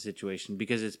monetize the situation,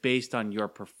 because it's based on your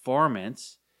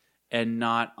performance and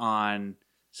not on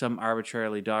some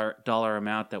arbitrarily dollar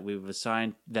amount that we've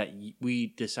assigned that we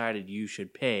decided you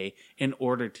should pay in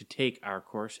order to take our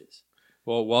courses.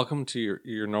 Well, welcome to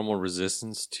your normal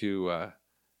resistance to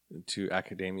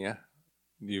academia.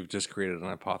 You've just created an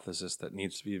hypothesis that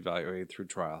needs to be evaluated through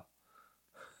trial.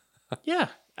 Yeah,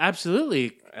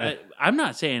 absolutely. I'm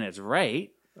not saying it's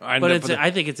right, I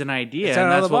think it's an idea, and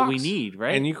that's what we need,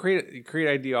 right? And you create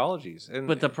ideologies.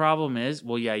 But the problem is,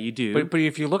 well, yeah, you do. But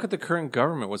if you look at the current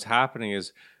government, what's happening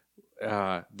is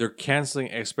they're canceling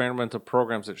experimental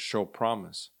programs that show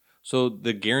promise. So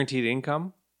the guaranteed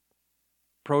income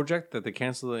project that they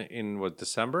canceled in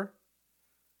December.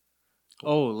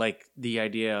 Oh, like the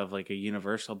idea of like a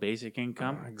universal basic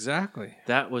income? Exactly.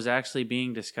 That was actually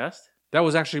being discussed? That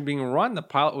was actually being run. The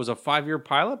pilot was a 5-year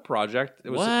pilot project. It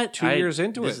was 2 years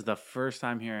into it. This is the first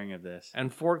time hearing of this.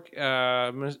 And Ford,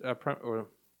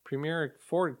 Premier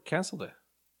Ford canceled it.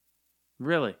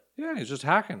 Really? Yeah, he's just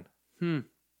hacking.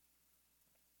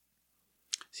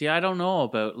 See, I don't know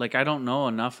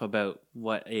enough about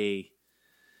what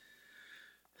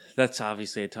that's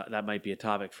obviously that might be a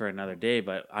topic for another day,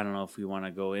 but I don't know if we want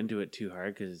to go into it too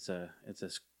hard, because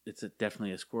it's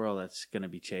definitely a squirrel that's going to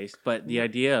be chased. But the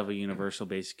idea of a universal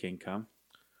basic income.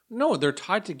 No, they're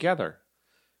tied together.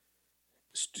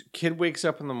 Kid wakes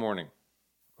up in the morning.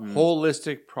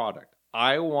 Holistic product.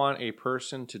 I want a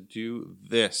person to do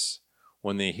this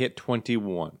when they hit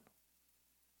 21.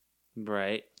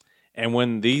 Right. And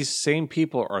when these same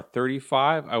people are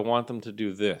 35, I want them to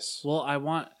do this. Well,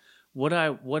 what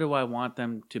do I want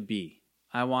them to be?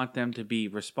 I want them to be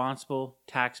responsible,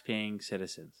 tax-paying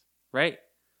citizens, right?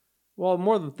 Well,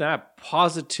 more than that,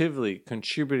 positively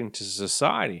contributing to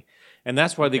society. And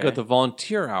that's why they got the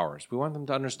volunteer hours. We want them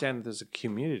to understand that there's a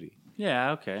community.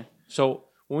 Yeah, okay. So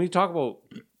when we talk about,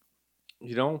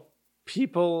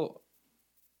 people,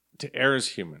 to err is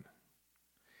human.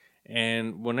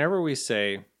 And whenever we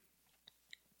say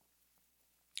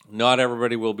not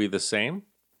everybody will be the same,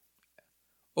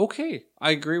 okay,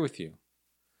 I agree with you.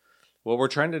 What we're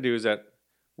trying to do is that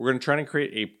we're going to try to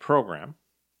create a program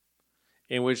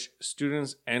in which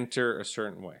students enter a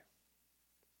certain way.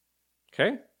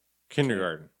 Okay?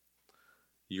 Kindergarten.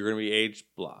 You're going to be age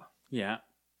blah. Yeah.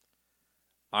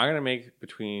 I'm going to make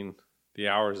between the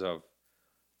hours of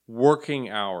working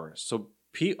hours. So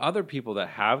other people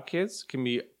that have kids can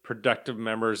be productive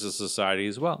members of society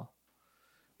as well.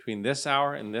 Between this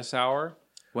hour and this hour.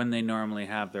 When they normally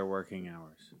have their working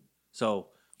hours. So.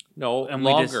 No, and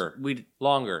longer.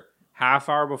 Longer. Half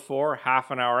hour before,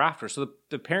 half an hour after. So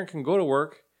the parent can go to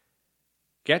work,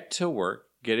 get to work,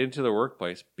 get into the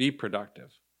workplace, be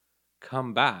productive,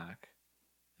 come back,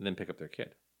 and then pick up their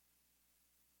kid.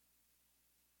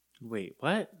 Wait,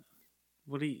 what?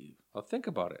 What do you... Well, think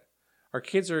about it. Our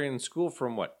kids are in school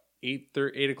from what, 8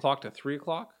 o'clock to 3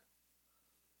 o'clock?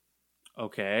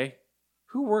 Okay.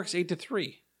 Who works 8 to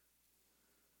 3?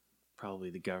 Probably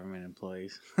the government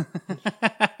employees.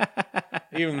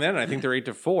 Even then, I think they're 8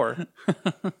 to 4.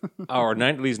 Or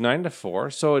at least 9 to 4.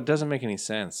 So it doesn't make any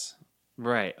sense.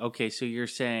 Right. Okay, so you're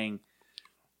saying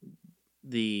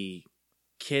the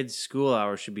kids' school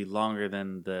hours should be longer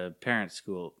than the parents'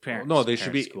 school. No, they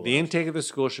should be. School The hours. intake of the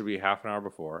school should be half an hour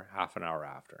before, half an hour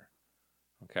after.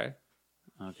 Okay.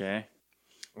 Okay.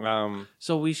 Um,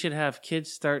 So we should have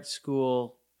kids start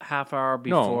school half hour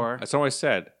before. No, that's not what I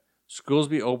said. Schools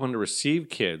be open to receive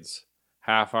kids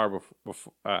half an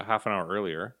hour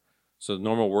earlier, so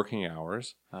normal working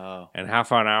hours, Oh. and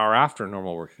half an hour after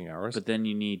normal working hours. But then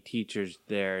you need teachers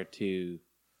there to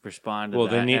respond to Well,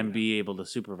 that and be able to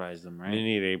supervise them, right? They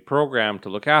need a program to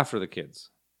look after the kids.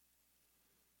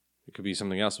 It could be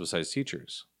something else besides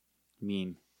teachers. I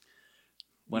mean,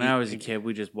 when I was a kid,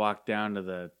 we just walked down to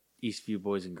the Eastview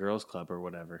Boys and Girls Club or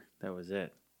whatever. That was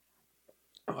it.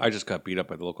 I just got beat up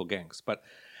by the local gangs. But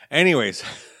anyways,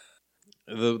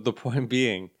 the point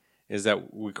being is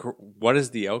that what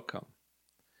is the outcome?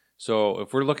 So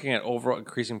if we're looking at overall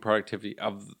increasing productivity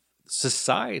of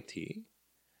society,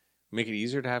 make it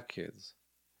easier to have kids,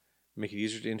 make it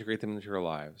easier to integrate them into our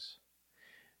lives,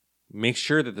 make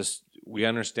sure that we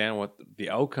understand what the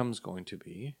outcome is going to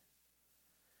be,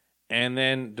 and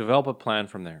then develop a plan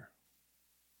from there.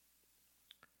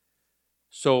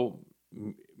 So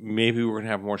maybe we're going to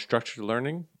have more structured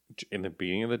learning in the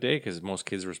beginning of the day because most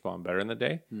kids respond better in the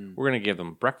day. We're going to give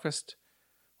them breakfast.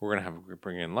 We're going to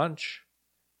bring in lunch,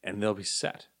 and they'll be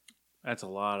set. That's a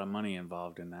lot of money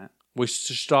involved in that. We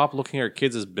should stop looking at our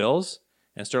kids as bills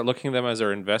and start looking at them as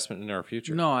our investment in our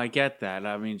future. No, I get that.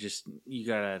 I mean, just you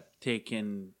got to take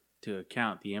into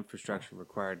account the infrastructure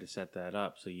required to set that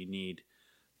up. So you need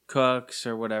cooks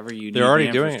or whatever. They're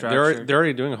already doing it. They're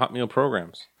already doing hot meal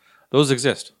programs. Those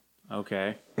exist.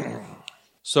 Okay.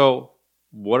 So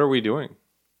what are we doing?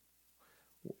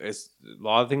 A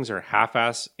lot of things are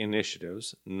half-ass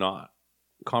initiatives, not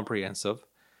comprehensive,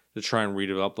 to try and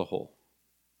redevelop the whole.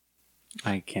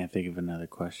 I can't think of another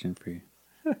question for you.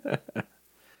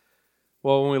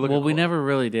 Well, when we look Well, at we never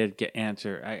really did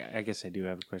answer. I guess I do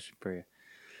have a question for you,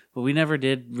 but we never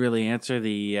did really answer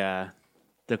the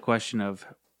question of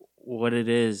what it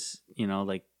is. You know,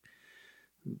 like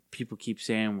people keep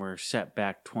saying we're set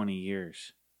back 20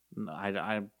 years.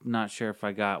 I'm not sure if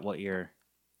I got what you're.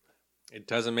 It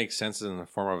doesn't make sense in the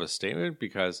form of a statement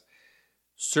because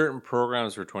certain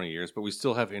programs for 20 years, but we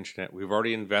still have internet. We've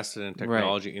already invested in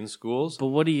technology in schools. But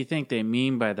what do you think they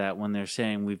mean by that when they're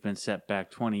saying we've been set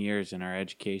back 20 years in our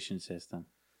education system?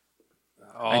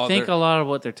 I think a lot of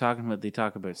what they're talking about, they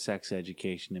talk about sex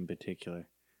education in particular.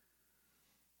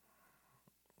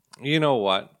 You know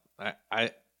what?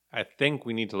 I think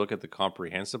we need to look at the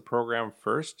comprehensive program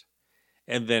first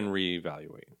and then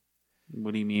reevaluate.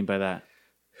 What do you mean by that?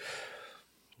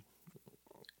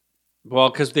 Well,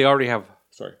 because they already have...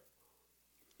 Sorry.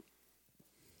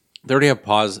 They already have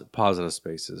positive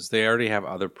spaces. They already have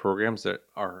other programs that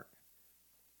are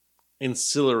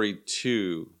ancillary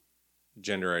to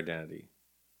gender identity.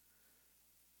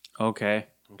 Okay.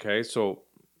 Okay, so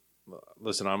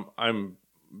listen, I'm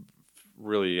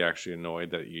really actually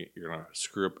annoyed that you're gonna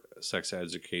screw up sex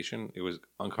education. It was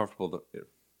uncomfortable.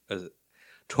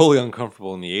 Totally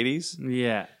uncomfortable in the 80s.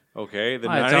 Yeah. Okay,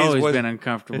 the It's 90s always was been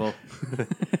uncomfortable.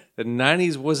 the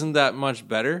 90s wasn't that much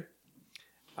better.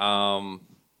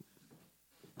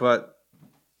 But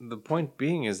the point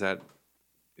being is that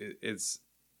it's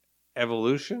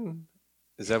evolution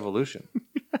is evolution.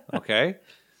 Okay?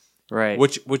 Right.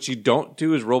 What you don't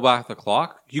do is roll back the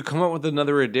clock. You come up with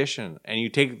another edition and you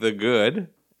take the good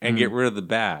and get rid of the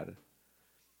bad.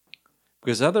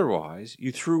 Because otherwise,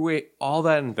 you threw away all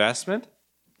that investment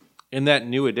in that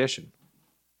new edition.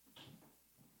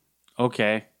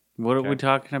 Okay. What are we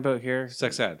talking about here?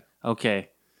 Sex ed. Okay.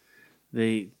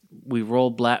 We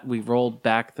rolled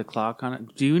back the clock on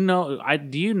it. Do you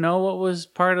know what was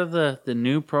part of the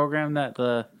new program that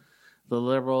the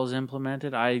Liberals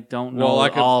implemented? I don't know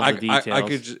all the details. I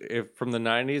could if from the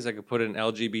 90s I could put in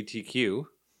LGBTQ.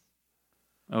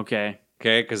 Okay.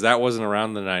 Okay, because that wasn't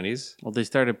around in the 90s. Well, they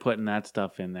started putting that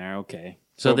stuff in there. Okay.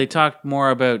 So they talked more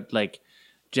about like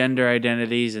gender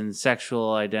identities and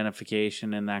sexual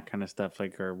identification and that kind of stuff,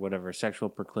 like, or whatever, sexual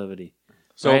proclivity.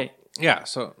 So right? Yeah,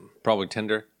 so probably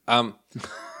Tinder.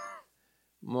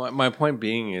 My point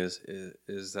being is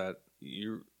that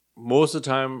most of the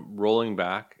time, rolling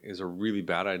back is a really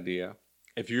bad idea.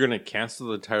 If you're going to cancel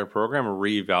the entire program and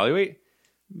reevaluate,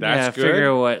 that's good.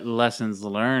 Figure out what lessons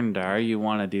learned are. You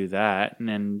want to do that. And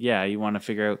then, you want to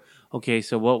figure out, okay,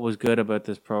 so what was good about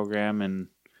this program? And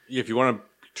If you want to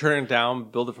turn it down,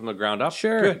 build it from the ground up,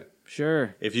 good.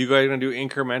 Sure. If you guys are going to do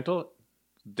incremental,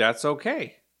 that's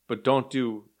okay. But don't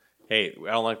do, hey,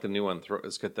 I don't like the new one.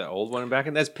 Let's get the old one back.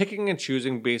 And that's picking and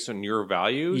choosing based on your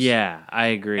values. Yeah, I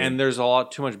agree. And there's a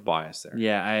lot too much bias there.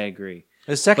 Yeah, I agree.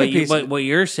 The second piece. But what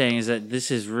you're saying is that this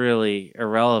is really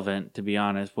irrelevant, to be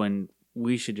honest, when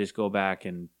we should just go back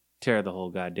and tear the whole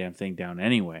goddamn thing down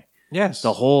anyway. Yes.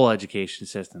 The whole education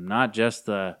system, not just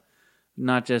the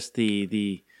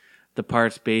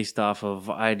parts based off of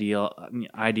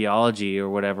ideology or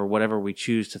whatever we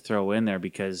choose to throw in there,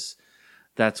 because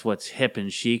that's what's hip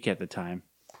and chic at the time.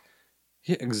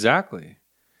 Yeah, exactly.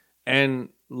 And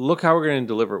look how we're going to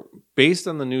deliver based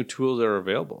on the new tools that are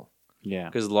available. Yeah.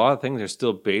 Because a lot of things are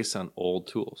still based on old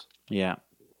tools. Yeah.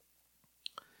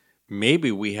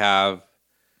 Maybe we have,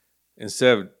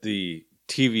 instead of the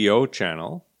TVO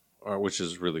channel, which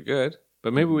is really good,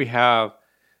 but maybe we have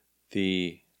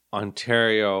the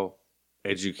Ontario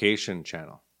Education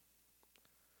channel.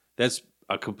 That's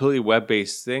a completely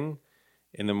web-based thing.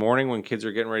 In the morning when kids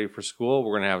are getting ready for school,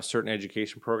 we're going to have certain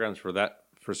education programs for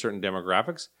certain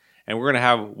demographics. And we're going to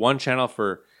have one channel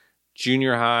for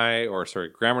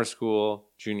grammar school,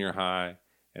 junior high,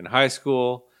 and high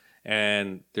school.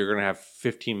 And they're going to have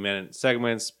 15-minute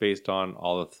segments based on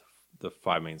all of the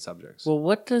 5 main subjects. Well,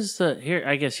 what does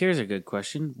I guess here's a good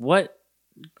question. What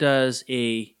does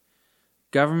a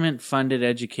government-funded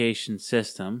education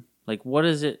system, like, what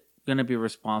is it going to be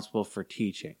responsible for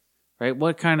teaching, right?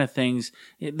 What kind of things?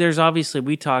 There's obviously,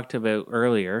 we talked about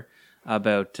earlier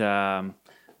about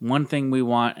one thing we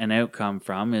want an outcome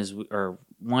from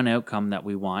one outcome that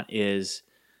we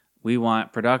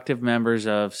want productive members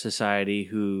of society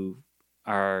who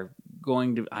are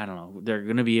going to, they're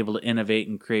going to be able to innovate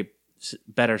and create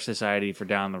better society for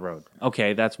down the road.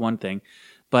 Okay, that's one thing.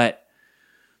 But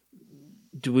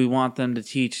do we want them to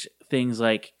teach things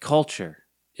like culture?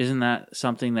 Isn't that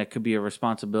something that could be a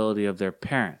responsibility of their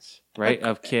parents, right?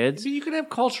 Of kids? You can have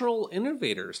cultural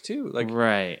innovators too.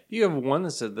 Right. You have one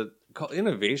that said that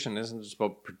innovation isn't just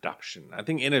about production. I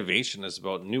think innovation is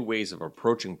about new ways of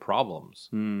approaching problems.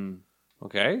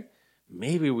 Okay?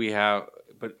 Maybe we have,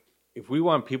 but if we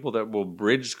want people that will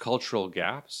bridge cultural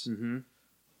gaps,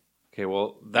 okay,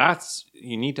 well,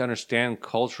 you need to understand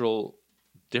cultural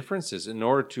differences in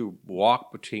order to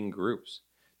walk between groups,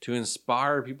 to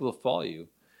inspire people to follow you,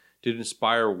 to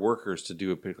inspire workers to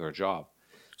do a particular job.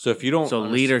 So if you don't,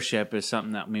 leadership is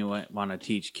something that we want to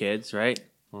teach kids, right?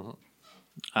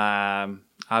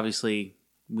 Obviously,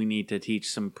 we need to teach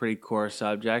some pretty core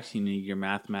subjects. You need your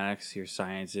mathematics, your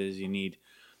sciences, you need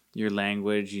your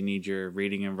language, you need your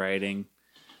reading and writing,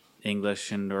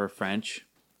 English and or French.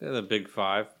 They're the big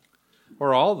 5,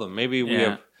 or all of them. Maybe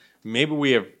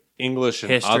we have English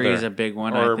and history other. Is a big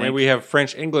one, or maybe we have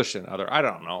French, English, and other. I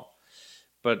don't know,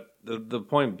 but the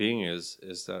point being is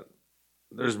that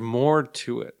there's more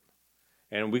to it,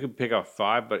 and we could pick out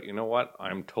 5. But you know what?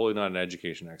 I'm totally not an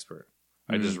education expert.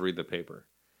 I just read the paper.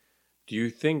 Do you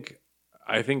think?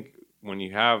 I think when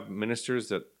you have ministers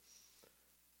that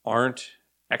aren't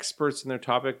experts in their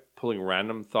topic, pulling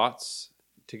random thoughts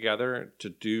together to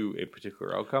do a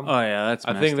particular outcome. Oh yeah,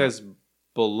 I think that's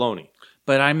baloney.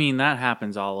 But I mean, that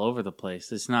happens all over the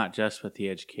place. It's not just with the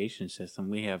education system.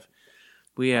 We have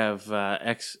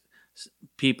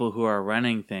people who are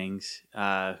running things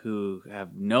who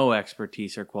have no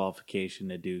expertise or qualification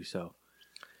to do so.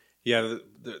 Yeah,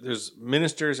 there's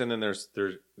ministers, and then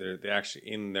they actually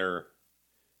in their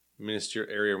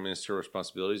ministerial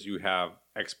responsibilities, you have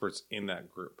experts in that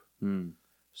group.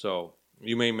 So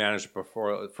you may manage it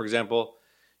before. For example,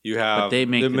 you have the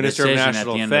Minister of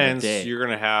National Defense. You're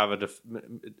going to have a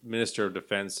Minister of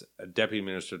Defense, a Deputy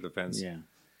Minister of Defense,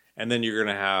 and then you're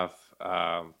going to have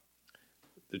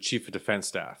the Chief of Defense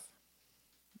Staff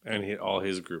and all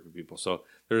his group of people. So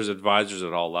there's advisors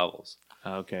at all levels.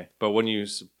 Okay. But when you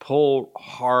pull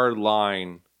hard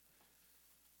line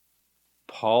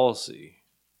policy,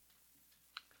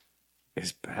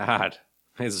 it's bad.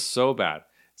 It's so bad.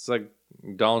 It's like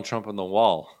Donald Trump on the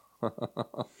wall.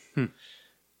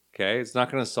 Okay? It's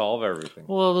not going to solve everything.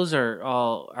 Well, those are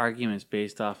all arguments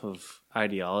based off of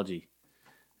ideology.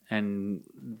 And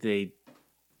they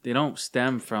don't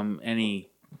stem from any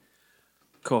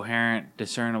coherent,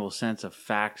 discernible sense of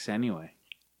facts anyway.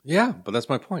 Yeah, but that's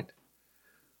my point.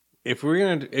 If we're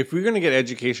gonna get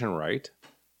education right,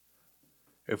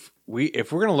 if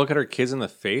we're gonna look at our kids in the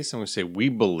face and we say we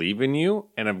believe in you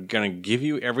and I'm gonna give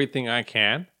you everything I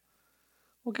can,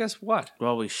 well, guess what?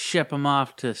 Well, we ship them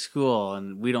off to school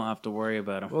and we don't have to worry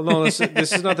about them. Well, no, this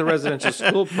is not the residential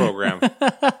school program,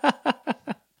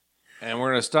 and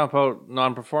we're gonna stomp out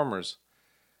non-performers.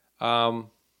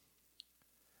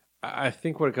 I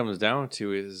think what it comes down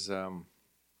to is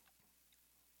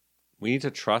we need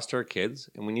to trust our kids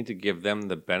and we need to give them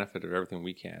the benefit of everything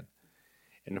we can.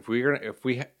 And if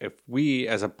we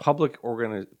as a public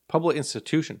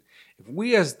institution, if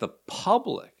we as the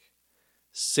public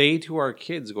say to our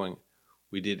kids going,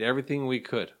 we did everything we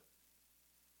could.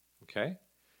 Okay?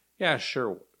 Yeah,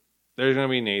 sure. There's going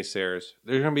to be naysayers.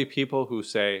 There's going to be people who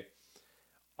say,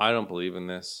 I don't believe in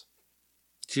this.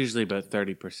 It's usually about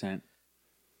 30%.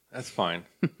 That's fine.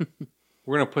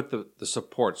 We're going to put the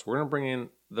supports. We're going to bring in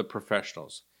the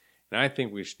professionals. And I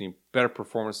think we should need better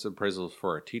performance appraisals for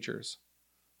our teachers.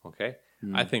 Okay?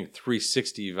 I think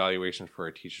 360 evaluations for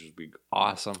our teachers would be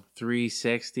awesome.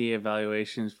 360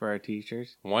 evaluations for our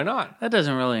teachers? Why not? That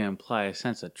doesn't really imply a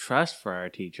sense of trust for our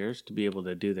teachers to be able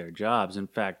to do their jobs. In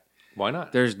fact, why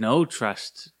not? There's no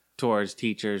trust towards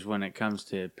teachers when it comes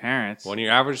to parents. When you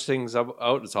average things out,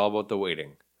 it's all about the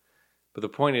weighting. But the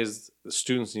point is, the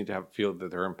students need to feel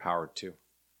that they're empowered too.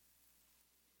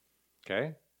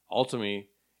 Okay? Ultimately,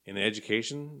 in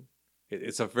education,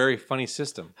 it's a very funny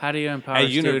system. How do you empower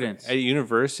students? At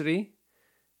university,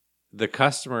 the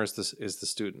customer is the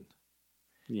student.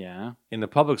 Yeah. In the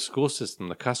public school system,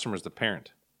 the customer is the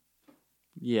parent.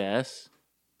 Yes.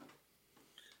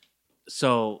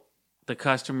 So the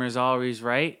customer is always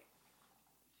right,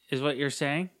 is what you're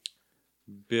saying?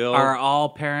 Bill, are all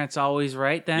parents always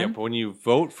right then? Yeah, but when you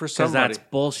vote for somebody... Because that's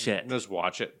bullshit. Just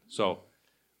watch it. So,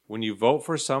 when you vote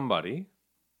for somebody,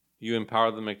 you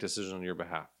empower them to make decisions on your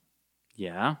behalf.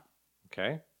 Yeah.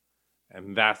 Okay?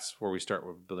 And that's where we start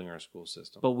with building our school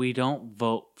system. But we don't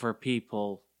vote for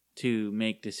people to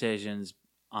make decisions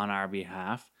on our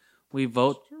behalf. We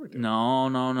vote... Sure we do.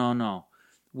 No.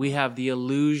 We have the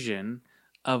illusion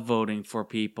of voting for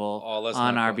people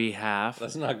on our behalf.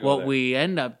 Let's not go What there. we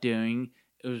end up doing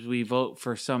is we vote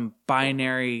for some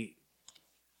binary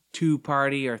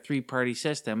 2-party or 3-party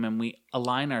system and we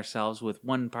align ourselves with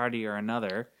one party or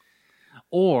another.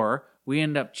 Or we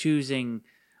end up choosing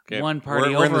one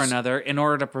party over another in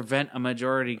order to prevent a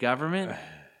majority government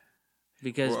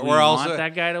because we want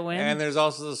that guy to win. And there's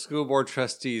also the school board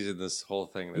trustees in this whole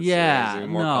thing. That's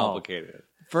more complicated.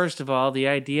 First of all, the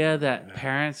idea that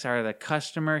parents are the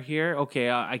customer here,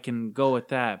 okay, I can go with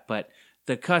that, but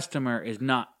the customer is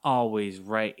not always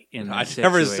right in this situation. I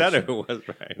never said it was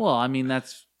right. Well, I mean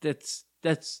that's it's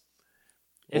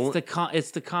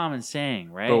the common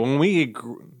saying, right? But when we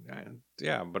agree,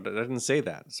 yeah, but I didn't say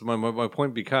that. So my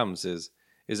point becomes is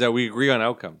that we agree on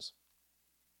outcomes.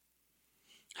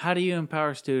 How do you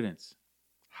empower students?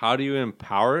 How do you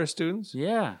empower students?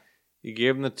 Yeah. You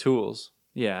give them the tools.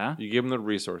 Yeah. You give them the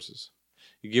resources.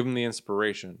 You give them the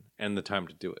inspiration and the time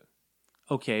to do it.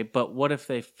 Okay, but what if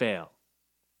they fail?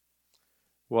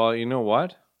 Well, you know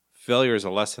what? Failure is a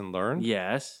lesson learned.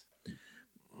 Yes.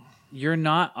 You're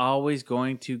not always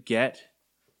going to get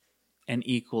an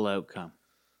equal outcome.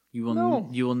 You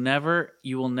will never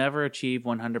achieve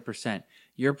 100%.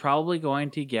 You're probably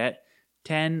going to get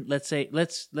 10, let's say,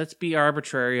 let's be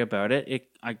arbitrary about it.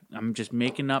 I'm just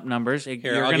making up numbers. You're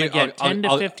going to get 10 to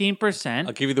 15%.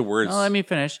 I'll give you the words. No, let me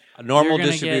finish. A normal You're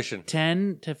distribution. Get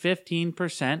 10 to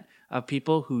 15% of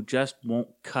people who just won't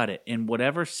cut it in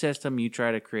whatever system you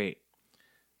try to create.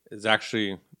 It's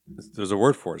actually, there's a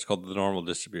word for it. It's called the normal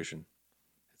distribution.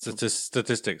 It's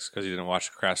statistics because you didn't watch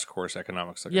the crash course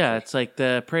economics. Yeah, it's like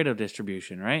the Pareto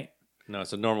distribution, right? No,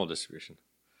 it's a normal distribution.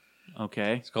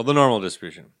 Okay. It's called the normal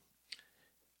distribution.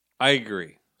 I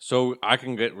agree. So I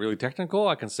can get really technical.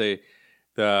 I can say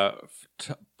the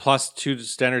plus 2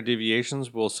 standard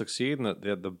deviations will succeed and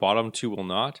the bottom 2 will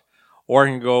not. Or I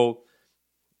can go,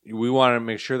 we want to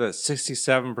make sure that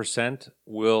 67%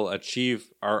 will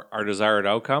achieve our desired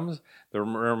outcomes. The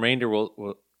remainder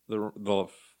the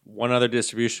one other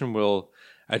distribution will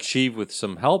achieve with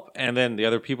some help. And then the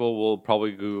other people will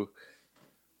probably go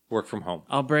work from home.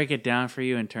 I'll break it down for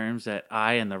you in terms that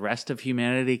I and the rest of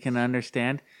humanity can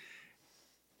understand.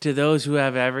 To those who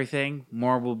have everything,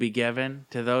 more will be given.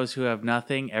 To those who have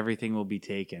nothing, everything will be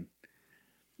taken.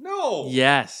 No.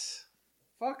 Yes.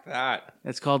 Fuck that.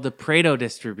 It's called the Pareto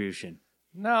distribution.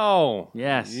 No.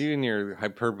 Yes. You and your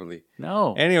hyperbole.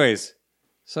 No. Anyways,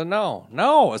 so no,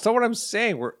 it's not what I'm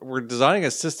saying. We're designing a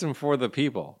system for the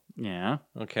people. Yeah.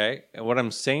 Okay. And what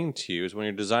I'm saying to you is when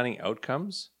you're designing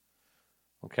outcomes,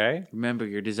 okay. Remember,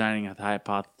 you're designing a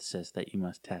hypothesis that you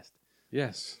must test.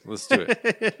 Yes, let's do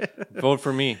it. Vote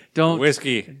for me. Don't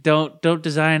Whiskey. Don't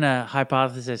design a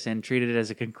hypothesis and treat it as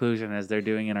a conclusion as they're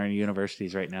doing in our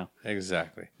universities right now.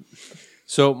 Exactly.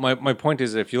 So my point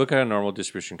is, if you look at a normal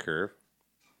distribution curve,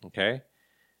 okay,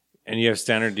 and you have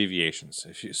standard deviations.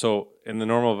 So in the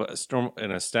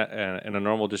in a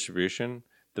normal distribution,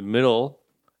 the middle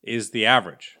is the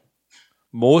average.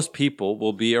 Most people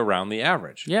will be around the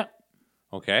average. Yeah.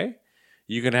 Okay.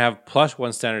 You can have plus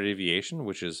one standard deviation,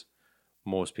 which is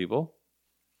most people.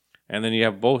 And then you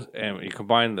have both, and you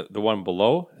combine the one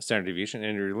below standard deviation,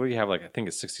 and you really have I think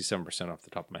it's 67% off the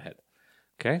top of my head.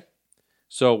 Okay.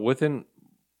 So within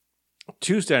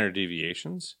two standard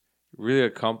deviations, really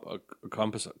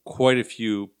encompass quite a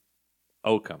few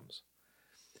outcomes.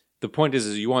 The point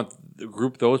is you want to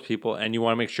group those people, and you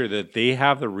want to make sure that they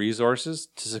have the resources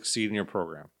to succeed in your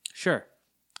program. Sure.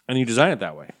 And you design it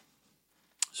that way.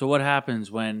 So what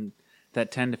happens when that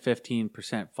 10 to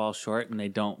 15% falls short and they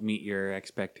don't meet your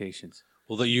expectations?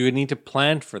 Well, you need to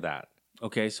plan for that.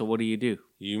 Okay, so what do?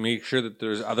 You make sure that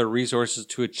there's other resources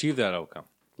to achieve that outcome.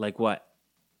 Like what?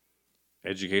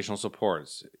 Educational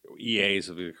supports, EAs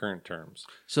of the current terms.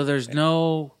 So there's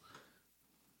no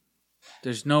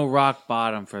rock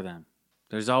bottom for them.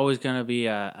 There's always going to be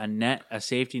a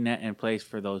safety net in place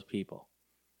for those people,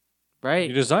 right?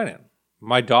 You design it.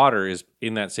 My daughter is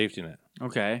in that safety net.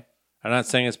 Okay. I'm not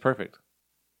saying it's perfect.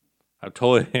 I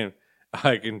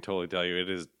can totally tell you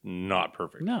it is not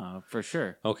perfect. No, for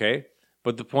sure. Okay,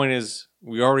 but the point is,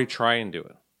 we already try and do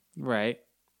it. Right.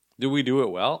 Do we do it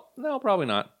well? No, probably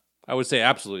not. I would say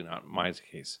absolutely not in my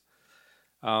case.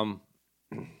 But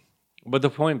the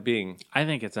point being, I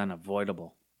think it's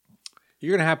unavoidable.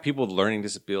 you're going to have people with learning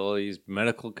disabilities,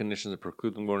 medical conditions that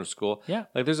preclude them going to school. Yeah.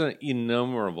 There's an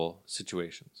innumerable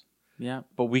situations. Yeah.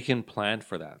 But we can plan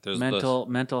for that. There's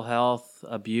mental health,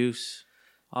 abuse,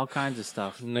 all kinds of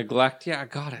stuff. Neglect. Yeah, I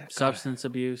got it. Substance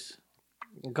abuse.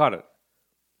 Got it.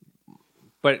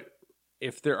 But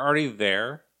if they're already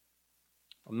there,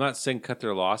 I'm not saying cut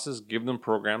their losses. Give them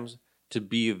programs to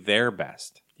be their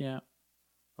best. Yeah.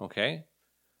 Okay?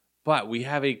 But we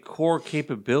have a core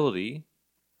capability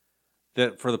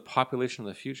that for the population of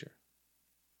the future.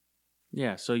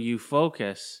 Yeah, so you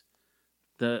focus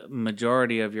the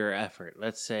majority of your effort.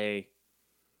 Let's say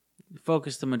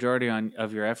focus the majority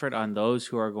of your effort on those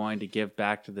who are going to give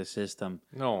back to the system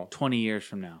No. 20 years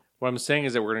from now. What I'm saying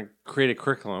is that we're going to create a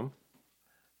curriculum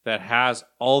that has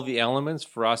all the elements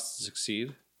for us to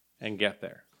succeed and get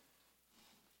there.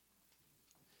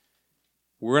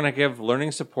 We're going to give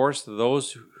learning supports to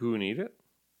those who need it,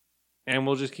 and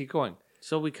we'll just keep going.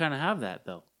 So we kind of have that,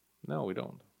 though. No, we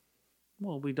don't.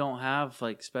 Well, we don't have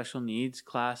special needs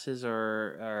classes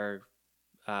or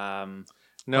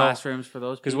classrooms for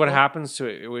those people. Because what happens to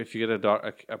it if you get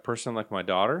a person like my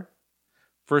daughter?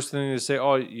 First thing they say,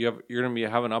 "Oh, you're going to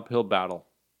have an uphill battle."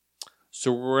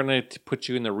 So we're going to put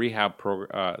you in the rehab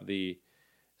program, the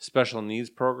special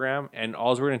needs program, and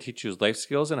all we're going to teach you is life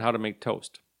skills and how to make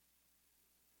toast.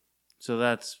 So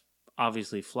that's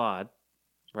obviously flawed,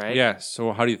 right? Yeah.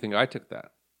 So how do you think I took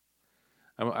that?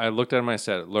 I looked at him and I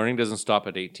said, learning doesn't stop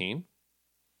at 18.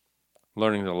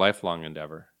 Learning is a lifelong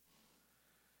endeavor.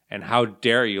 And how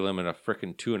dare you limit a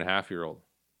frickin' 2.5-year-old?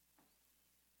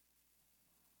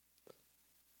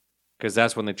 Because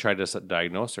that's when they tried to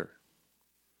diagnose her.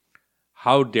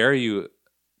 How dare you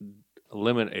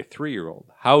limit a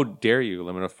 3-year-old? How dare you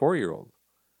limit a 4-year-old?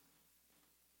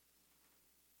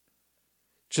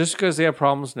 Just because they have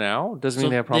problems now doesn't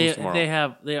mean they have problems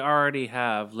tomorrow. They already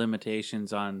have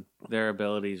limitations on their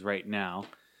abilities right now.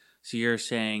 So you're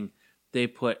saying they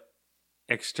put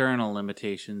external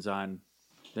limitations on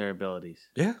their abilities.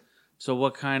 Yeah. So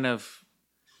what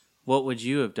would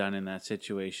you have done in that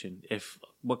situation?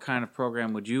 What kind of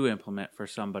program would you implement for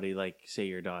somebody like, say,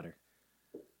 your daughter?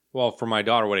 Well, for my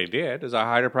daughter, what I did is I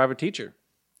hired a private teacher.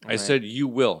 I said, you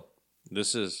will.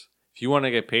 If you want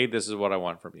to get paid, this is what I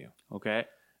want from you. Okay.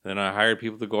 Then I hired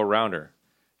people to go around her.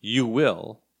 You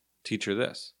will teach her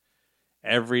this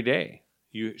every day.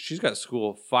 She's got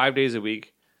school 5 days a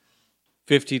week,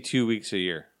 52 weeks a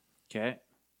year. Okay.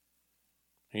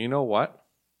 And you know what?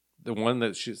 The one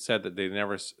that she said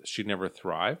that she'd never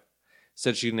thrive,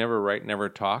 said she'd never write, never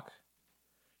talk.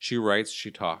 She writes, she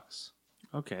talks.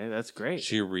 Okay, that's great.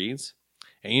 She reads.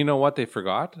 And you know what they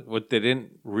forgot? What they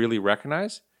didn't really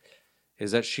recognize?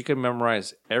 Is that she can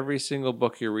memorize every single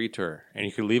book you read to her, and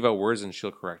you can leave out words and she'll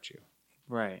correct you.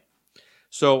 Right.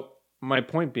 So my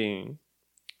point being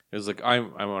is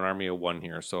I'm an army of one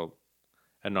here, so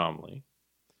anomaly.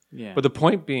 Yeah. But the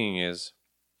point being is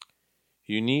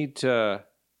you need to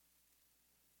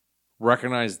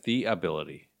recognize the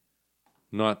ability,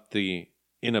 not the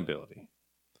inability.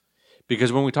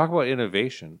 Because when we talk about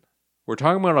innovation, we're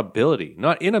talking about ability,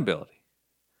 not inability.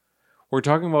 We're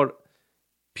talking about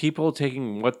people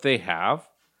taking what they have.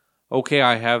 Okay,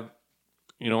 I have,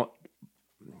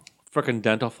 freaking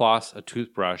dental floss, a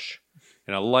toothbrush,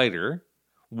 and a lighter.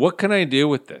 What can I do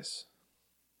with this?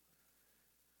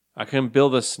 I can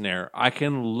build a snare. I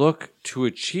can look to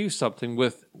achieve something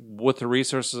with the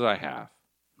resources I have.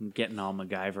 I'm getting all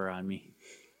MacGyver on me.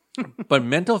 But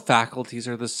mental faculties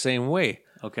are the same way.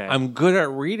 Okay. I'm good at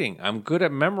reading. I'm good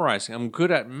at memorizing. I'm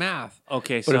good at math.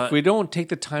 Okay, But if we don't take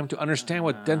the time to understand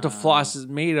what dental floss is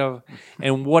made of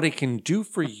and what it can do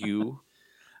for you...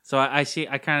 So I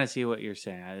kind of see what you're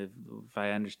saying. If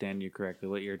I understand you correctly,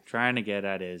 what you're trying to get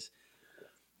at is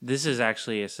this is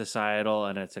actually a societal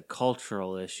and it's a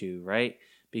cultural issue, right?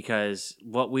 Because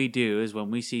what we do is when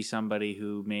we see somebody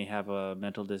who may have a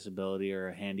mental disability or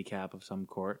a handicap of some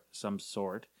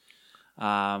sort,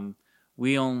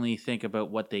 we only think about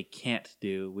what they can't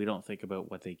do. We don't think about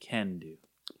what they can do.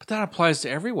 But that applies to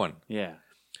everyone. Yeah.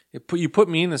 You put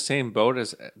me in the same boat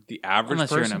as the average Unless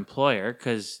person. you're an employer,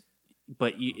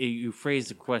 but you phrase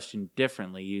the question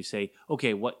differently. You say,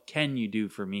 okay, what can you do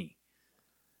for me?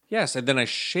 Yes, and then I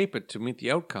shape it to meet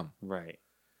the outcome. Right.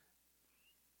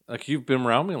 Like, you've been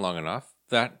around me long enough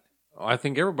that I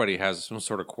think everybody has some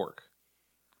sort of quirk.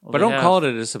 Well, but I don't call it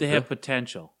a disability. They have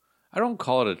potential. I don't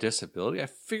call it a disability. I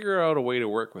figure out a way to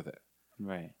work with it.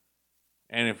 Right.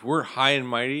 And if we're high and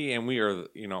mighty and we are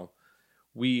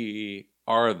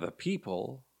the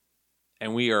people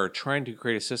and we are trying to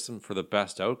create a system for the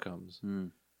best outcomes.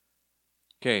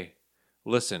 Okay,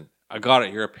 listen, I got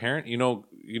it. You're a parent. You know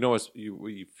what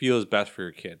you feel is best for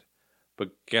your kid. But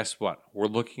guess what? We're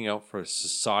looking out for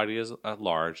society at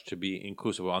large to be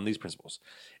inclusive on these principles.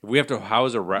 If we have to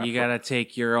house a you got to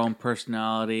take your own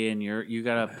personality and you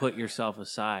got to put yourself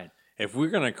aside. If we're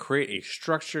going to create a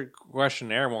structured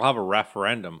questionnaire and we'll have a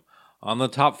referendum on the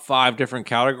top 5 different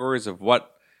categories of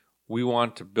what we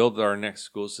want to build our next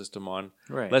school system on,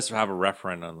 right. Let's have a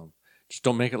referendum on them. Just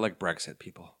don't make it like Brexit,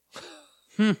 people.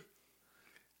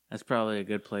 That's probably a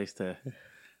good place to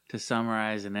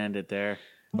summarize and end it there.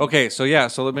 Okay, so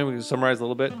maybe we can summarize a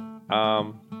little bit.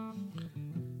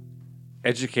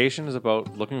 Education is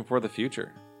about looking for the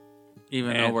future.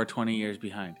 Even though we're 20 years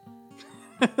behind.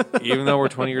 Even though we're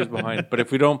 20 years behind. But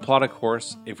if we don't plot a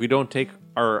course, if we don't take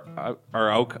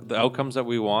the outcomes that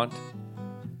we want,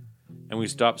 and we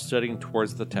stop studying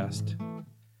towards the test,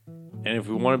 and if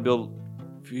we want to build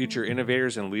future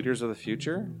innovators and leaders of the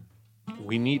future,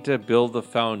 we need to build the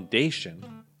foundation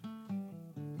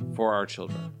for our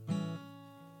children.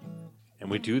 And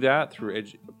we do that through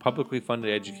publicly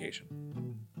funded education.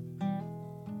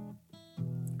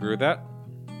 Agree with that?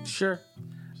 Sure.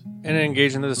 And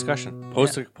engage in the discussion.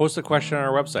 Post a question on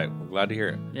our website. We're glad to hear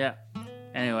it. Yeah.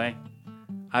 Anyway,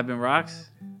 I've been Rox.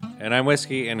 And I'm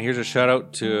Whiskey. And here's a shout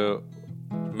out to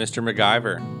Mr.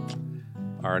 MacGyver,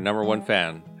 our #1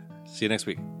 fan. See you next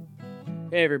week.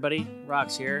 Hey everybody,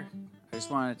 Rox here. I just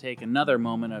want to take another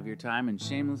moment of your time and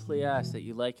shamelessly ask that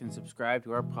you like and subscribe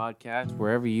to our podcast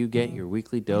wherever you get your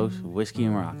weekly dose of Whiskey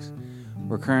and Rocks.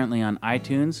 We're currently on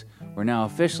iTunes. We're now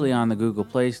officially on the Google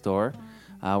Play Store.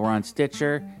 We're on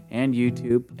Stitcher and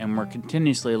YouTube, and we're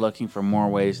continuously looking for more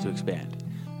ways to expand.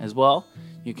 As well,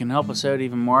 you can help us out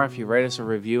even more if you write us a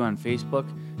review on Facebook,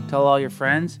 tell all your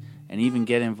friends, and even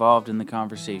get involved in the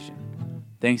conversation.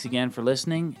 Thanks again for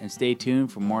listening, and stay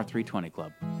tuned for more 320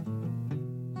 Club.